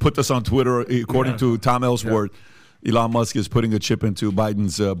 Don't go put this on Twitter. According to Tom Ellsworth, Elon Musk is putting a chip into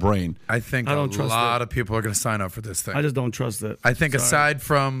Biden's brain. I think a lot of people are going to sign up for this thing. I just don't trust it. I think aside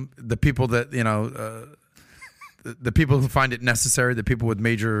from the people that, the people who find it necessary, the people with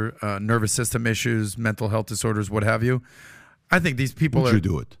major nervous system issues, mental health disorders, what have you, I think these people Would you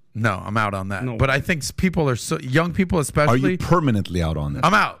do it? No, I'm out on that. No. But I think people are so young people, Are especially. you permanently out on this?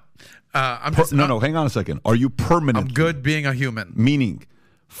 I'm out. I'm just No, hang on a second. Are you permanently? I'm good being a human. Meaning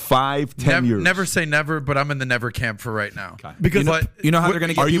 5, 10 years. Never say never, but I'm in the never camp for right now. Because you know how they're going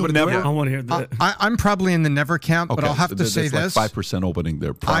to get Are you people to do never? it? I want to hear that. I'm probably in the never camp, but I'll have to say there's this. like 5% opening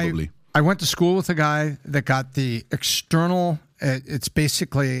there, probably. I went to school with a guy that got the external. It's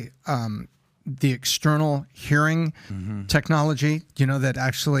basically the external hearing technology. You know that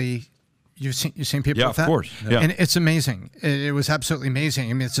actually you've seen people Yeah, with of that? course. Yeah. And it's amazing. It was absolutely amazing.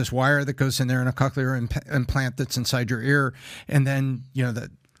 I mean, it's this wire that goes in there in a cochlear implant that's inside your ear, and then that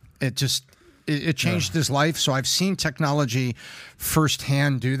it changed his life. So I've seen technology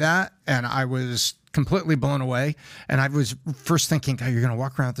firsthand do that, and I was completely blown away. And I was first thinking, God, you're going to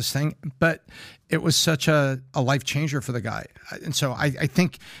walk around with this thing. But it was such a life changer for the guy. And so I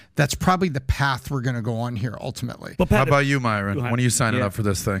think that's probably the path we're going to go on here ultimately. But Pat, How about you, Myron? When are you signing up for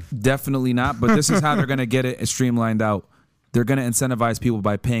this thing? Definitely not. But this is how they're going to get it streamlined out. They're going to incentivize people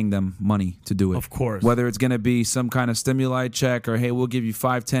by paying them money to do it. Of course. Whether it's going to be some kind of stimuli check or, hey, we'll give you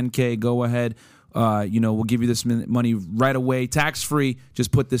 5, 10K, go ahead. We'll give you this money right away, tax-free.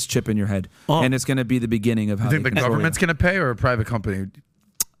 Just put this chip in your head. And it's going to be the beginning of how You think they the control government's going to pay or a private company?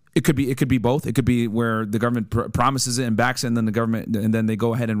 It could be both. It could be where the government promises it and backs it, and then the government, and then they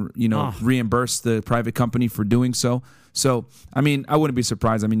go ahead and reimburse the private company for doing so. So, I mean, I wouldn't be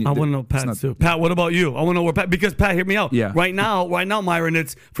surprised. I mean, I want to know Pat too. Pat, what about you? I want to know where Pat, because Pat, hear me out. Yeah. Right now, Myron,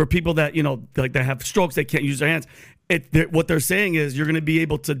 it's for people that like they have strokes, they can't use their hands. What they're saying is you're going to be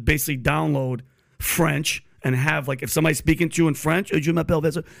able to basically download French and have, like, if somebody's speaking to you in French,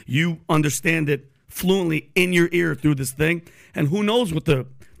 you understand it fluently in your ear through this thing. And who knows what the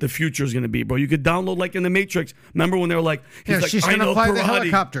future is going to be, bro. You could download, like in the Matrix. Remember when they were like, she's going to fly the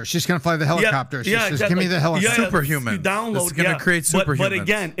helicopter. She's going to fly the helicopter. She says, give me the helicopter. Superhuman. You download. It's going to create superhumans. But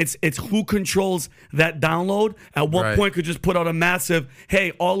again, it's who controls that download. At what point could just put out a massive,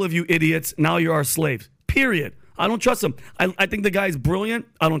 hey, all of you idiots, now you're our slaves. Period. I don't trust him. I think the guy's brilliant.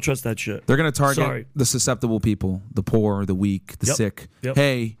 I don't trust that shit. They're going to target the susceptible people, the poor, the weak, the sick.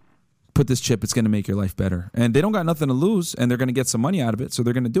 Hey, put this chip. It's going to make your life better. And they don't got nothing to lose, and they're going to get some money out of it, so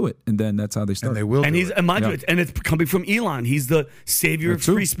they're going to do it. And then that's how they start. And they will. And and it's coming from Elon. He's the savior of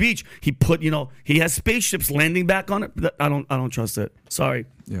free speech. He put, he has spaceships landing back on it. I don't trust it. Sorry.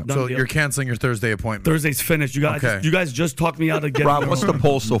 Yeah. So you're canceling your Thursday appointment. Thursday's finished. You guys just talked me out of getting. Rob, what's the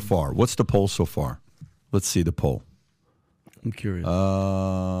poll so far? Let's see the poll. I'm curious.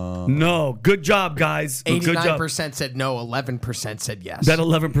 No. Good job, guys. 89% said no, 11% said yes. That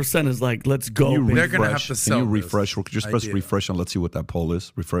 11% is like, let's go. They're going to have to sell. Can you refresh? Just press idea. refresh and let's see what that poll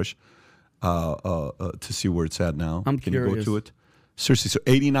is. Refresh to see where it's at now. I'm Can curious. you go to it? Seriously, so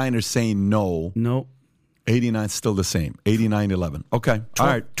 89 are saying no. No. 89 still the same. 89-11. Okay. All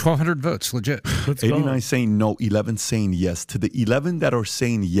right. 1,200 votes, legit. Let's 89 go. saying no, 11 saying yes. To the 11 that are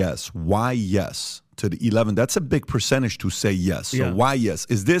saying yes, why yes? To the 11, that's a big percentage to say yes. So why yes?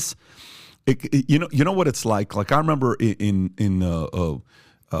 Is this, you know what it's like? Like I remember in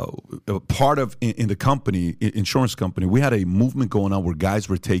part of in the company, insurance company, we had a movement going on where guys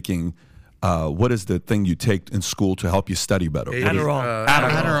were taking, what is the thing you take in school to help you study better?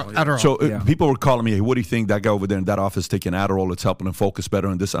 Adderall. So people were calling me, hey, what do you think? That guy over there in that office taking Adderall, it's helping him focus better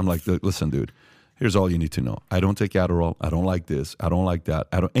and this. I'm like, listen, dude, here's all you need to know. I don't take Adderall. I don't like this. I don't like that.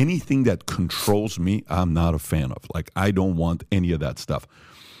 Anything that controls me, I'm not a fan of. Like, I don't want any of that stuff.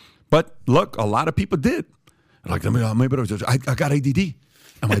 But look, a lot of people did. Like, maybe I got ADD.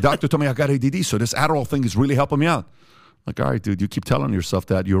 And my doctor told me I got ADD, so this Adderall thing is really helping me out. Like, all right, dude, you keep telling yourself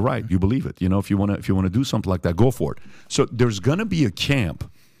that, you're right. You believe it. If you want to do something like that, go for it. So there's going to be a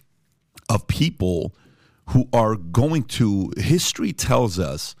camp of people who are going to, history tells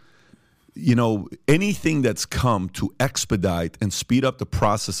us, anything that's come to expedite and speed up the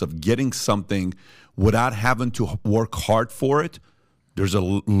process of getting something without having to work hard for it, there's a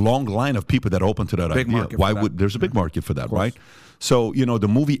long line of people that are open to that idea. There's a big market for that, right? So, the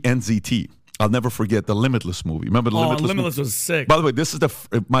movie NZT, I'll never forget the Limitless movie. Remember the Limitless? Limitless was sick. By the way, this is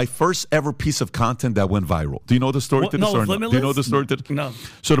my first ever piece of content that went viral. Do you know the story to this or not? Do you know the story to this? No.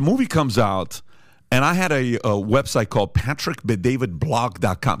 So the movie comes out, and I had a website called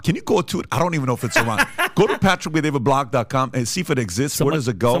patrickbedavidblog.com. Can you go to it? I don't even know if it's around. Go to patrickbedavidblog.com and see if it exists. Where does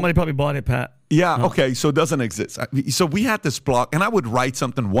it go? Somebody probably bought it, Pat. Yeah, okay, so it doesn't exist. So we had this blog, and I would write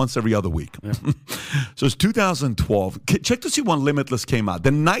something once every other week. Yeah. So it's 2012. Check to see when Limitless came out.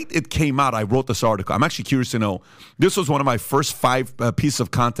 The night it came out, I wrote this article. I'm actually curious to know. This was one of my first 5 pieces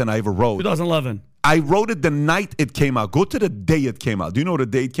of content I ever wrote. 2011. I wrote it the night it came out. Go to the day it came out. Do you know the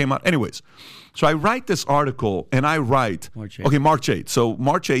day it came out? Anyways, so I write this article, and I write, March 8th. So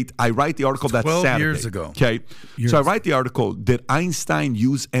March 8th, I write the article that's 12 Saturday. years ago. Okay. So I write the article, did Einstein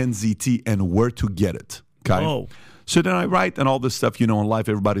use NZT and where to get it? Okay. Oh. So then I write and all this stuff, in life,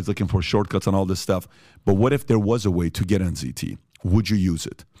 everybody's looking for shortcuts and all this stuff. But what if there was a way to get NZT? Would you use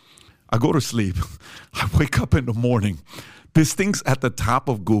it? I go to sleep. I wake up in the morning. This thing's at the top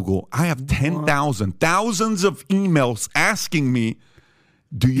of Google. I have thousands of emails asking me,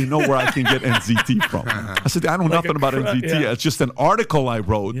 do you know where I can get NZT from? I said, I know nothing about NZT. Yeah. It's just an article I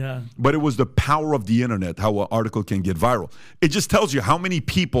wrote, but it was the power of the internet, how an article can get viral. It just tells you how many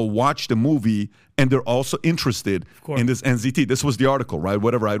people watch the movie and they're also interested in this NZT. This was the article, right?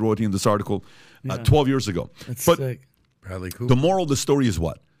 Whatever I wrote in this article 12 years ago. That's but sick. Bradley Cooper. The moral of the story is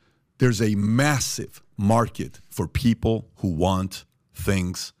what? There's a massive market for people who want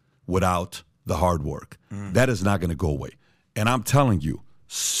things without the hard work. That is not going to go away. And I'm telling you,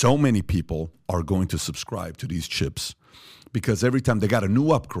 so many people are going to subscribe to these chips because every time they got a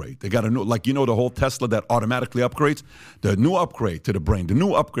new upgrade, they got a new, the whole Tesla that automatically upgrades, the new upgrade to the brain, the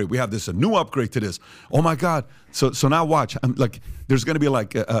new upgrade. We have a new upgrade to this. Oh my God. So now watch. There's going to be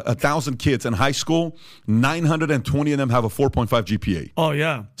 1,000 kids in high school. 920 of them have a 4.5 GPA. Oh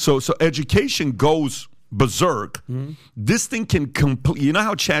yeah. So education goes berserk. This thing can complete. You know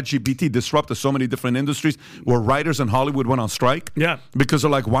how ChatGPT disrupted so many different industries where writers in Hollywood went on strike? Yeah. Because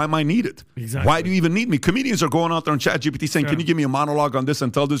they're like, why am I needed? Exactly. Why do you even need me? Comedians are going out there on ChatGPT saying, can you give me a monologue on this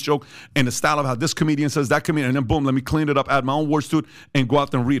and tell this joke in the style of how this comedian says that comedian, and then boom, let me clean it up, add my own words to it, and go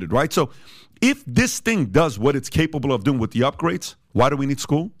out there and read it, right? So if this thing does what it's capable of doing with the upgrades, why do we need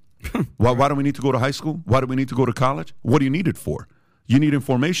school? why do we need to go to high school? Why do we need to go to college? What do you need it for? You need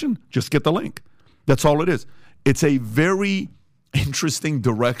information? Just get the link. That's all it is. It's a very interesting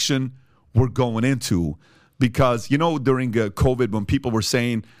direction we're going into because, during COVID, when people were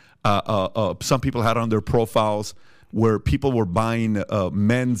saying, some people had on their profiles where people were buying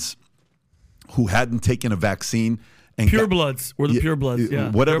men's who hadn't taken a vaccine. And Purebloods were the purebloods,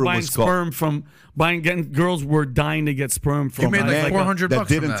 yeah. Whatever They're buying it was called. Sperm from girls were dying to get sperm from. You made like $400 that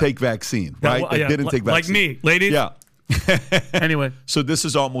didn't take vaccine, right? That didn't take vaccine. Like me, ladies. Yeah. Anyway, so this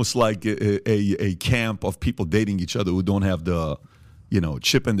is almost like a camp of people dating each other who don't have the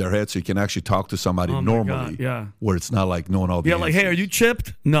chip in their head, so you can actually talk to somebody normally. Where it's not like knowing all the answers. Hey, are you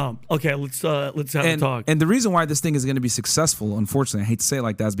chipped? No. Okay, let's have a talk. And the reason why this thing is going to be successful, unfortunately, I hate to say it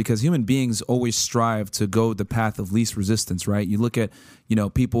like that, is because human beings always strive to go the path of least resistance, right? You look at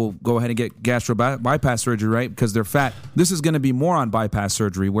people go ahead and get gastro bypass surgery, right? Because they're fat. This is going to be more on bypass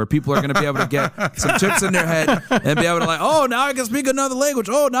surgery, where people are going to be able to get some chips in their head and be able to now I can speak another language.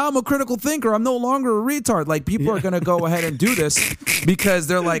 Oh, now I'm a critical thinker. I'm no longer a retard. Like, people are going to go ahead and do this because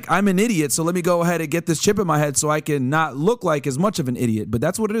they're like, I'm an idiot, so let me go ahead and get this chip in my head so I can not look like as much of an idiot. But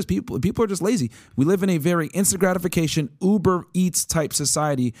that's what it is. People are just lazy. We live in a very instant gratification, Uber Eats type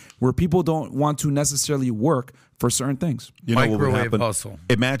society where people don't want to necessarily work for certain things. Microwave hustle.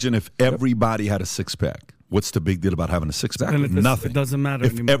 Imagine if everybody had a six-pack. What's the big deal about having a six-pack? Nothing. It doesn't matter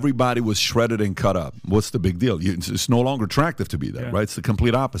if anymore. Everybody was shredded and cut up, what's the big deal? It's no longer attractive to be that, right? It's the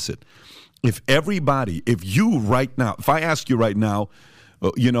complete opposite. If I ask you right now,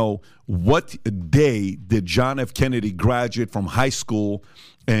 what day did John F. Kennedy graduate from high school?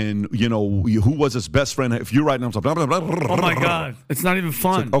 And, who was his best friend? If you right now, blah, blah, blah, oh my God, it's not even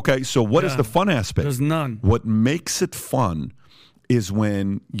fun. So what is the fun aspect? There's none. What makes it fun is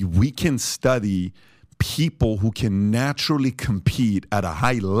when we can study people who can naturally compete at a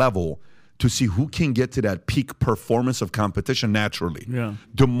high level to see who can get to that peak performance of competition naturally. Yeah.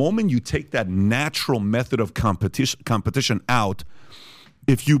 The moment you take that natural method of competition out,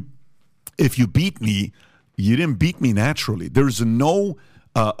 if you beat me, you didn't beat me naturally. There's no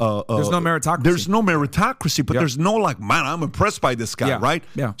meritocracy. There's no meritocracy, but there's no man, I'm impressed by this guy, right?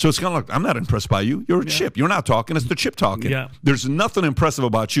 Yeah. So it's kind of like, I'm not impressed by you. You're a chip. You're not talking. It's the chip talking. Yeah. There's nothing impressive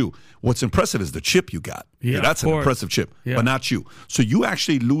about you. What's impressive is the chip you got. Yeah, that's an impressive chip, but not you. So you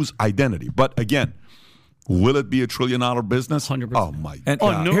actually lose identity. But again, will it be $1 trillion business? 100%. Oh my God.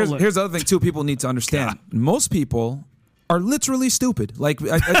 God. Here's the other thing too. People need to understand. Most people are literally stupid. I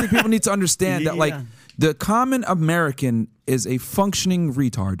think people need to understand that the common American is a functioning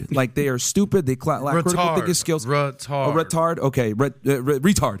retard. They are stupid. They lack critical thinking skills. Retard. Okay.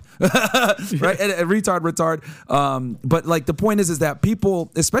 Retard. Right? Retard. But the point is that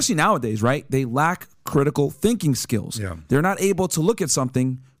people, especially nowadays, right? They lack critical thinking skills. Yeah. They're not able to look at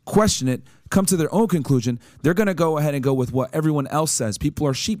something, question it, come to their own conclusion. They're going to go ahead and go with what everyone else says. People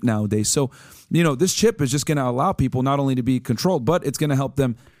are sheep nowadays. So, this chip is just going to allow people not only to be controlled, but it's going to help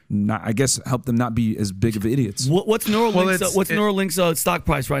them I guess help them not be as big of idiots. What's Neuralink's Neuralink's stock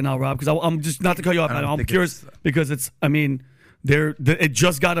price right now, Rob? Because I'm just not to cut you off. I'm curious because it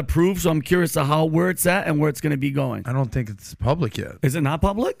just got approved, so I'm curious to where it's at and where it's going to be going. I don't think it's public yet. Is it not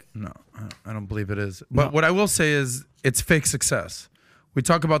public? No, I don't believe it is. But what I will say is it's fake success. We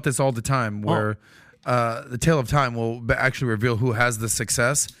talk about this all the time where the tail of time will actually reveal who has the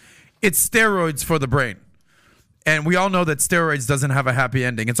success. It's steroids for the brain. And we all know that steroids doesn't have a happy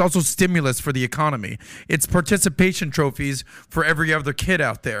ending. It's also stimulus for the economy. It's participation trophies for every other kid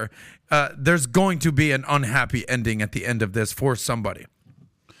out there. There's going to be an unhappy ending at the end of this for somebody.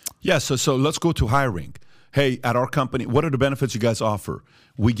 Yeah, so let's go to hiring. Hey, at our company, what are the benefits you guys offer?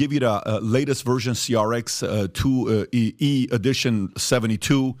 We give you the latest version CRX 2E Edition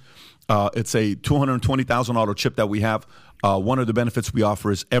 72. It's a $220,000 chip that we have. One of the benefits we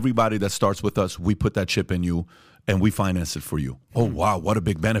offer is everybody that starts with us, we put that chip in you and we finance it for you. Oh, wow, what a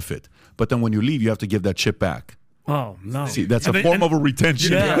big benefit. But then when you leave, you have to give that chip back. Oh, no. See, that's a form of a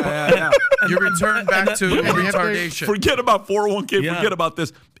retention. Yeah. You return back to retardation. Forget about 401k. Forget about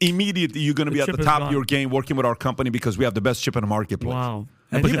this. Immediately, you're going to be at the top of your game working with our company because we have the best chip in the marketplace. Wow.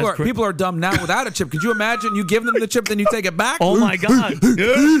 And people are dumb now without a chip. Could you imagine you give them the chip, then you take it back? Oh, my God. Because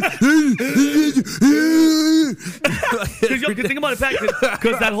think about it, Pat,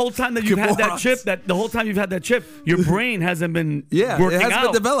 because that whole time that you've had that chip, your brain hasn't been working it hasn't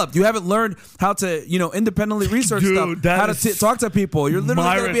been developed. You haven't learned how to, independently research stuff, how to talk to people. You're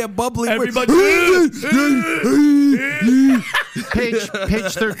literally going to be a bubbly. Everybody.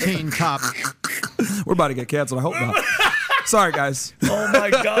 Page 13, top. We're about to get canceled. I hope not. Sorry, guys. Oh, my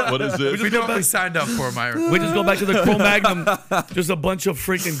God. What is this? We know what we signed up for, Myron. We just go back to the Cro-Magnon. Just a bunch of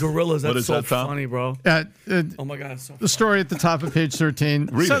freaking gorillas. That's so funny, bro. Oh, my God. So the story at the top of page 13.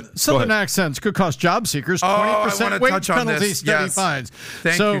 Read it. Southern accents could cost job seekers 20% wage penalty, steady fines.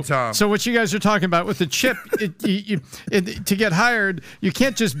 Thank you, Tom. So what you guys are talking about with the chip, to get hired, you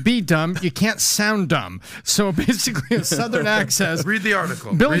can't just be dumb. You can't sound dumb. So basically a Southern accent. Read the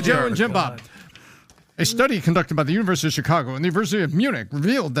article. Billy Joe and Jim Bob. A study conducted by the University of Chicago and the University of Munich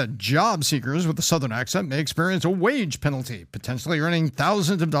revealed that job seekers with a Southern accent may experience a wage penalty, potentially earning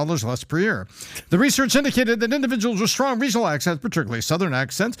thousands of dollars less per year. The research indicated that individuals with strong regional accents, particularly Southern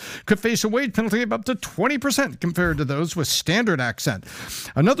accents, could face a wage penalty of up to 20% compared to those with standard accent.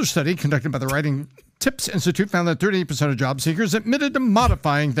 Another study conducted by the Writing Tips Institute found that 38% of job seekers admitted to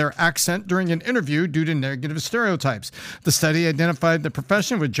modifying their accent during an interview due to negative stereotypes. The study identified the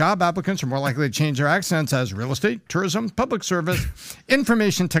profession with job applicants are more likely to change their accents as real estate, tourism, public service,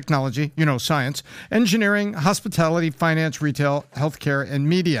 information technology, science, engineering, hospitality, finance, retail, healthcare, and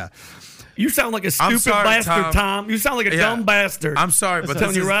media. You sound like a stupid bastard, Tom. You sound like a dumb bastard. I'm sorry, but I'm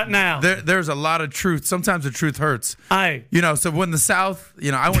telling you right now. There's a lot of truth. Sometimes the truth hurts. So when the South,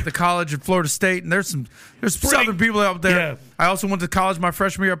 I went to college at Florida State, and there's Southern people out there. Yeah. I also went to college my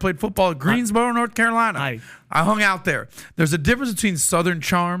freshman year. I played football at Greensboro, North Carolina. I hung out there. There's a difference between Southern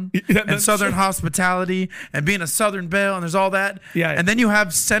charm and Southern hospitality and being a Southern belle, and there's all that. Yeah. And then you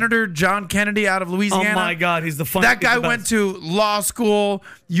have Senator John Kennedy out of Louisiana. Oh, my God. He's the funniest. That guy went to law school,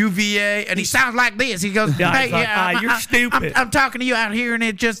 UVA, and he sounds like this. He goes, hey, you're stupid. I'm talking to you out here, and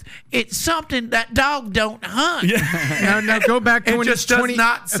it's something that dog don't hunt. Yeah. now go back to it when just does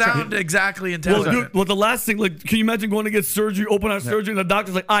not sound exactly intelligent. Well, the last thing, can you imagine going to get surgery, open heart surgery, and the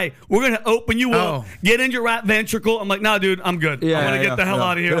doctor's like, we're going to open you up, get in your right ventricle. I'm like, nah, dude, I'm good. I'm going to get the hell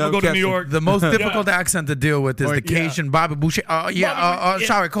out of here. I'm going to go to New York. The most difficult accent to deal with is the Cajun Bobby Boucher.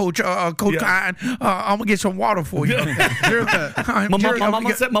 Sorry, Coach. Coach Klein. I'm going to get some water for you.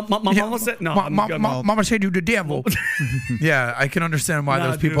 Mama said, no. Mama said you the devil. Yeah, I can understand why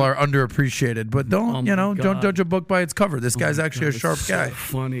those people are underappreciated, but don't judge a book by its cover. This guy's actually a sharp guy. So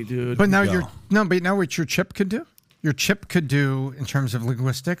funny, dude. But now now what your chip could do? Your chip could do in terms of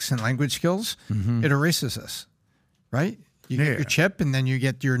linguistics and language skills. It erases us, right? You get your chip, and then you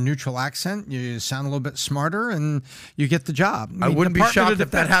get your neutral accent. You sound a little bit smarter, and you get the job. I wouldn't be shocked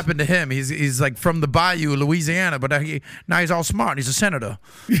if that happened to him. He's like from the Bayou, Louisiana, but now he's all smart. He's a senator.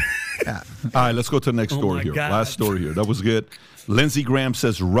 All right, let's go to the next story here. God. Last story here. That was good. Lindsey Graham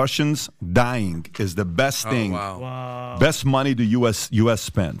says Russians dying is the best thing, best money the U.S.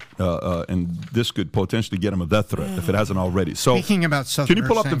 spend, and this could potentially get him a death threat if it hasn't already. So, speaking about Southerners, can you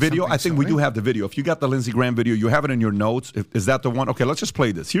pull up the video? I think we do have the video. If you got the Lindsey Graham video, you have it in your notes. Is that the one? Okay, let's just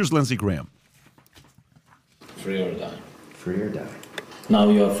play this. Here's Lindsey Graham. Free or die. Free or die. Now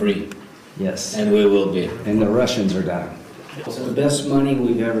you are free. Yes. And we will be. And the Russians are dying. It's the best money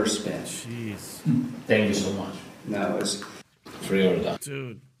we've ever spent. Jeez. Thank you so much. No, it's free or die.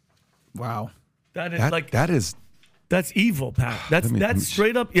 Dude. Wow. That is That's evil, Pat. That's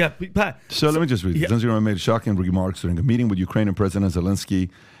straight up. Yeah, Pat. So let me just read. Lindsey Graham made shocking remarks during a meeting with Ukrainian President Zelensky,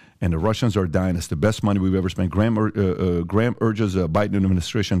 and the Russians are dying. It's the best money we've ever spent. Graham urges the Biden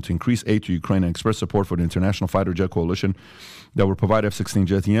administration to increase aid to Ukraine and express support for the international fighter jet coalition that will provide F-16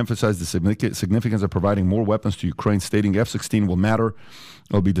 jets. He emphasized the significance of providing more weapons to Ukraine, stating F-16 will matter.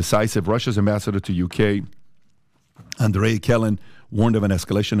 It will be decisive. Russia's ambassador to UK, Andrei Kellen, warned of an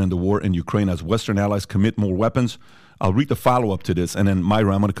escalation in the war in Ukraine as Western allies commit more weapons. I'll read the follow-up to this, and then,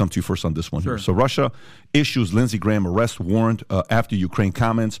 Myron, I'm going to come to you first on this one. Sure. Here. So Russia issues Lindsey Graham arrest warrant after Ukraine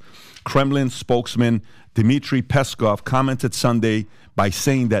comments. Kremlin spokesman Dmitry Peskov commented Sunday by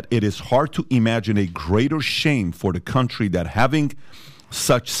saying that it is hard to imagine a greater shame for the country that having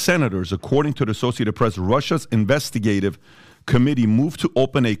such senators, according to the Associated Press, Russia's investigative committee moved to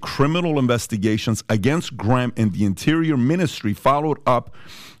open a criminal investigations against Graham, and the Interior Ministry followed up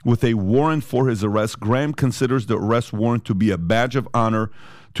with a warrant for his arrest. Graham considers the arrest warrant to be a badge of honor.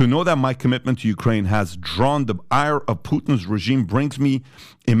 To know that my commitment to Ukraine has drawn the ire of Putin's regime brings me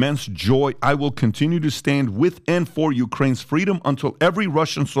immense joy. I will continue to stand with and for Ukraine's freedom until every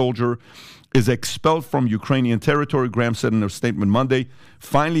Russian soldier is expelled from Ukrainian territory, Graham said in a statement Monday.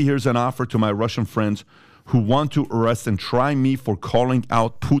 Finally, here's an offer to my Russian friends who want to arrest and try me for calling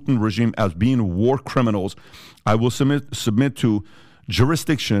out Putin regime as being war criminals. I will submit to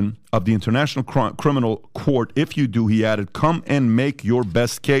jurisdiction of the International Criminal Court. If you do, he added, come and make your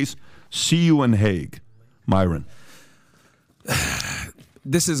best case. See you in Hague. Myron.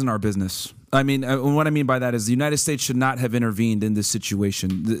 This isn't our business. I mean, what I mean by that is the United States should not have intervened in this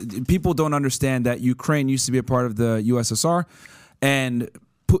situation. People don't understand that Ukraine used to be a part of the USSR, and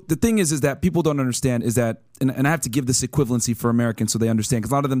the thing is that people don't understand is that, and I have to give this equivalency for Americans so they understand,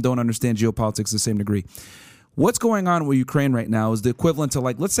 because a lot of them don't understand geopolitics to the same degree. What's going on with Ukraine right now is the equivalent to,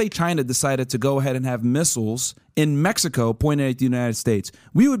 like, let's say China decided to go ahead and have missiles in Mexico pointed at the United States.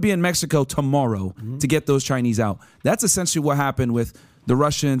 We would be in Mexico tomorrow to get those Chinese out. That's essentially what happened with the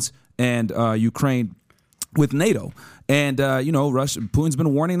Russians and Ukraine with NATO. And, Putin's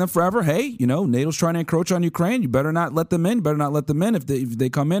been warning them forever. Hey, NATO's trying to encroach on Ukraine. You better not let them in. You better not let them in. If they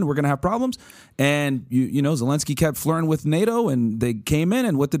come in, we're going to have problems. And, Zelensky kept flirting with NATO, and they came in.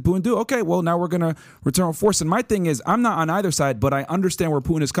 And what did Putin do? Okay, well, now we're going to return with force. And my thing is, I'm not on either side, but I understand where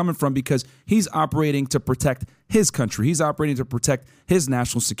Putin is coming from because he's operating to protect his country. He's operating to protect his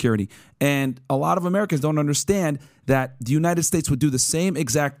national security. And a lot of Americans don't understand that the United States would do the same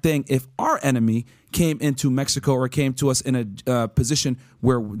exact thing if our enemy came into Mexico or came to us in a position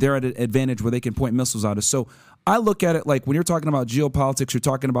where they're at an advantage where they can point missiles at us. So I look at it like when you're talking about geopolitics, you're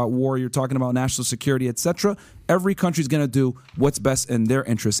talking about war, you're talking about national security, etc. Every country's going to do what's best in their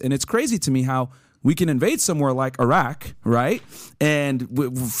interest. And it's crazy to me how we can invade somewhere like Iraq, right? And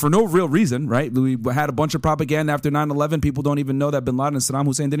for no real reason, right? We had a bunch of propaganda after 9/11. People don't even know that bin Laden and Saddam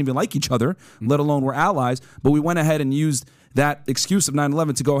Hussein didn't even like each other, let alone were allies. But we went ahead and used that excuse of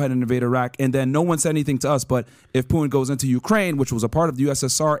 9/11 to go ahead and invade Iraq. And then no one said anything to us. But if Putin goes into Ukraine, which was a part of the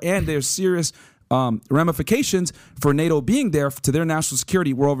USSR, and there's serious ramifications for NATO being there to their national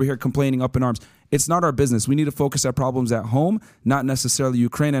security, we're over here complaining up in arms. It's not our business. We need to focus our problems at home, not necessarily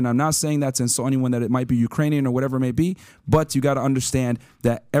Ukraine. And I'm not saying that to insult anyone that it might be Ukrainian or whatever it may be, but you got to understand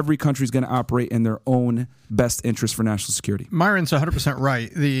that every country is going to operate in their own best interest for national security. Myron's 100%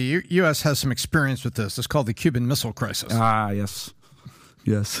 right. The U.S. has some experience with this. It's called the Cuban Missile Crisis. Ah, yes.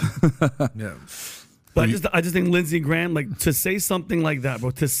 Yes. Yeah. But I just think Lindsey Graham, like, to say something like that,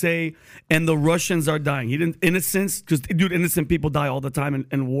 bro, to say, and the Russians are dying. He didn't, innocence, because, dude, innocent people die all the time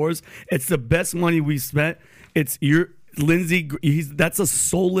in wars. It's the best money we spent. It's that's a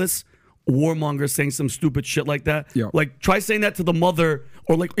soulless warmonger saying some stupid shit like that. Yeah. Like, try saying that to the mother,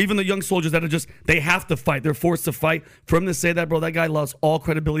 or like even the young soldiers that are just, they have to fight. They're forced to fight. For him to say that, bro, that guy lost all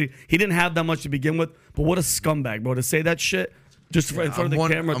credibility. He didn't have that much to begin with, but what a scumbag, bro, to say that shit. Just in front of the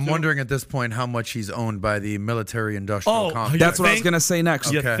camera. I'm wondering at this point how much he's owned by the military-industrial complex. That's what I was going to say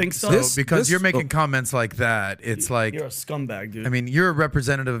next. You think so? Because you're making comments like that, it's like... You're a scumbag, dude. I mean, you're a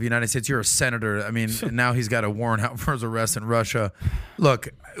representative of the United States. You're a senator. I mean, now he's got a warrant out for his arrest in Russia. Look,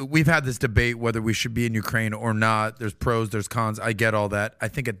 we've had this debate whether we should be in Ukraine or not. There's pros, there's cons. I get all that. I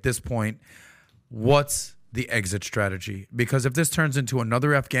think at this point, what's the exit strategy? Because if this turns into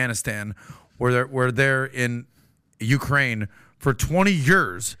another Afghanistan where they're in Ukraine for 20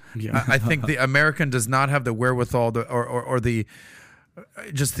 years, I think the American does not have the wherewithal or the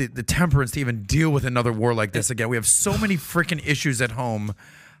temperance to even deal with another war like this again. We have so many freaking issues at home.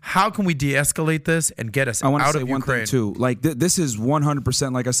 How can we de-escalate this and get us I want to out say of one Ukraine? thing too. Like this is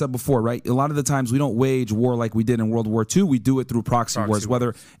 100%. Like I said before, right? A lot of the times we don't wage war like we did in World War II. We do it through proxy wars.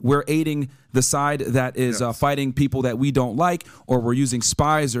 Whether we're aiding the side that is fighting people that we don't like, or we're using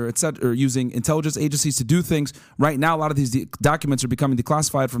spies or etc., or using intelligence agencies to do things. Right now, a lot of these documents are becoming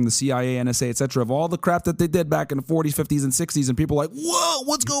declassified from the CIA, NSA, etc. of all the crap that they did back in the 40s, 50s, and 60s, and people are like, whoa,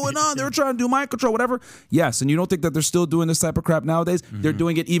 what's going on? They were trying to do mind control, whatever. Yes, and you don't think that they're still doing this type of crap nowadays? They're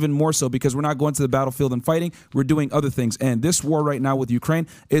doing it even more so because we're not going to the battlefield and fighting. We're doing other things. And this war right now with Ukraine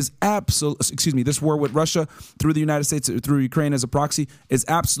is this war with Russia through the United States, through Ukraine as a proxy, is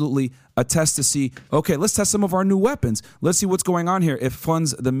absolutely a test to see, okay, let's test some of our new weapons. Let's see what's going on here. It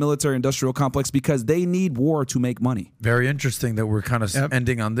funds the military-industrial complex because they need war to make money. Very interesting that we're kind of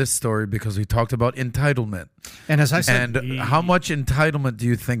ending on this story because we talked about entitlement. And as I said, how much entitlement do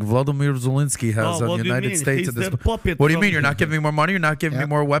you think Vladimir Zelensky has on the United States at this point? What do you mean? You're not giving me more money? You're not giving me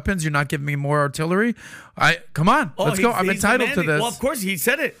more weapons? You're not giving me more artillery? Come on, let's go. I'm entitled to this. Well, of course, he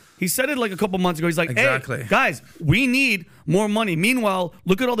said it. He said it like a couple months ago. He's like, exactly. Hey, guys, we need more money. Meanwhile,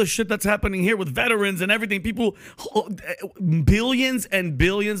 look at all the shit that's happening here with veterans and everything. People, billions and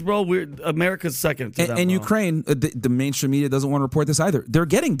billions, bro. America's second to them, and Ukraine, the mainstream media doesn't want to report this either. They're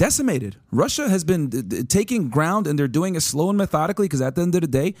getting decimated. Russia has been taking ground, and they're doing it slow and methodically because at the end of the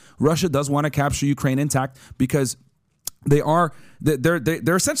day, Russia does want to capture Ukraine intact because they're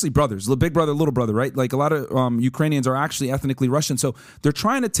essentially brothers, big brother, little brother, right? Like a lot of Ukrainians are actually ethnically Russian, so they're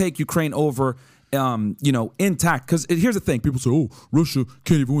trying to take Ukraine over, intact. Because here's the thing: people say, "Oh, Russia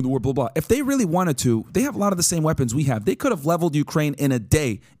can't even win the war." Blah blah. If they really wanted to, they have a lot of the same weapons we have. They could have leveled Ukraine in a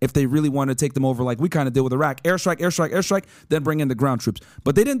day if they really wanted to take them over, like we kind of did with Iraq: airstrike, airstrike, airstrike, then bring in the ground troops.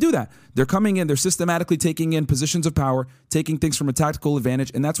 But they didn't do that. They're coming in. They're systematically taking in positions of power, taking things from a tactical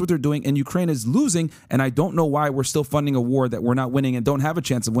advantage, and that's what they're doing. And Ukraine is losing. And I don't know why we're still funding a war that we're not winning and don't have a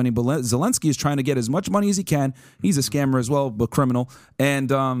chance of winning. But Zelensky is trying to get as much money as he can. He's a scammer as well, but criminal.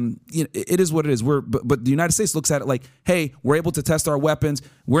 And it is what it is. But the United States looks at it like, hey, we're able to test our weapons.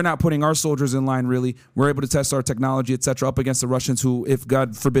 We're not putting our soldiers in line, really. We're able to test our technology, et cetera, up against the Russians who, if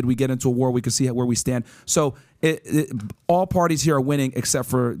God forbid we get into a war, we can see where we stand. So all parties here are winning except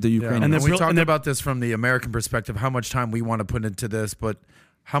for the Ukrainians. And we talked about this from the American perspective, how much time we want to put into this, but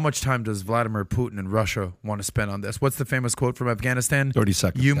how much time does Vladimir Putin and Russia want to spend on this? What's the famous quote from Afghanistan? 30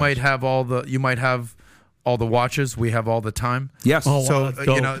 seconds. You might have all the watches, we have all the time. Yes. Oh, so wow,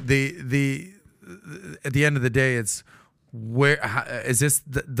 at the end of the day, it's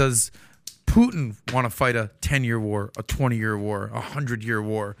does Putin want to fight a 10-year war, a 20-year war, a 100-year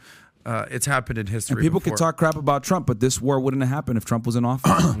war? It's happened in history. And people before. could talk crap about Trump, but this war wouldn't have happened if Trump was in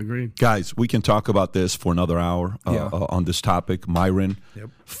office. Agreed. Guys, we can talk about this for another hour on this topic. Myron,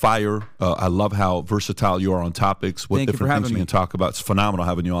 fire. I love how versatile you are on topics. What different things you can talk about. It's phenomenal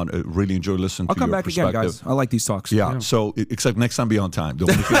having you on. I really enjoy listening to your perspective. I'll come back again, guys. I like these talks. Yeah. So, except next time, be on time. The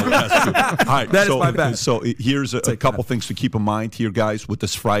only thing I'll ask you. All right. That is my bad. So, here's a couple things to keep in mind here, guys, with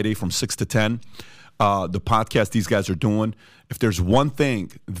this Friday from 6 to 10. The podcast these guys are doing. If there's one thing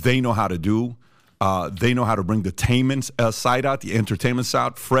they know how to do, they know how to bring the entertainment side out, the entertainment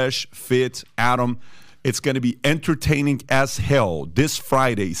side. Fresh, Fit, Adam. It's going to be entertaining as hell this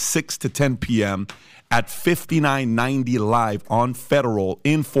Friday, 6 to 10 p.m. at 5990 Live on Federal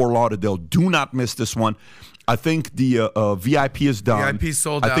in Fort Lauderdale. Do not miss this one. I think the VIP is done. VIP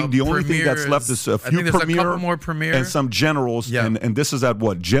sold out. I think the only thing that's left is a few a couple more Premier and some Generals. Yeah. And this is at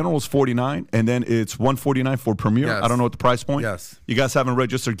what? Generals 49, and then it's 149 for Premier. Yes. I don't know what the price point. Yes. You guys haven't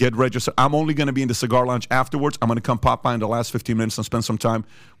registered. Get registered. I'm only going to be in the cigar lounge afterwards. I'm going to come pop by in the last 15 minutes and spend some time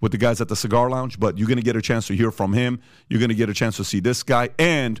with the guys at the cigar lounge. But you're going to get a chance to hear from him. You're going to get a chance to see this guy,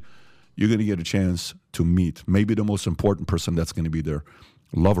 and you're going to get a chance to meet maybe the most important person that's going to be there,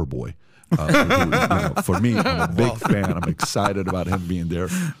 Loverboy. For me, I'm a big fan. I'm excited about him being there.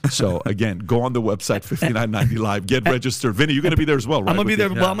 So again, go on the website 5990 Live, get registered. Vinny, you're going to be there as well, right? I'm going to be there,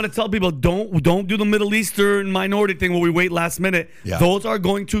 but I'm going to tell people don't do the Middle Eastern minority thing where we wait last minute. Yeah. Those are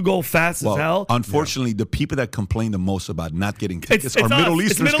going to go fast as hell. Unfortunately, the people that complain the most about not getting tickets are us. Middle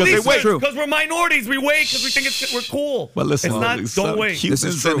Easterns because they wait. Because we're minorities, we wait because we think we're cool. But listen, don't wait.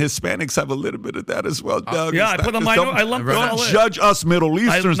 Cubans and Hispanics have a little bit of that as well, Doug. I put the minority. I lump Don't judge us Middle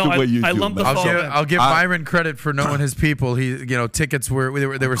Easterns the way you do. I'll give Myron credit for knowing his people. Tickets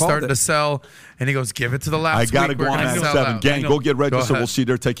were starting to sell, and he goes, "Give it to the last." I gotta go on at 7. Gang, go get registered. We'll see you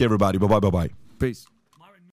there. Take care, everybody. Bye. Peace.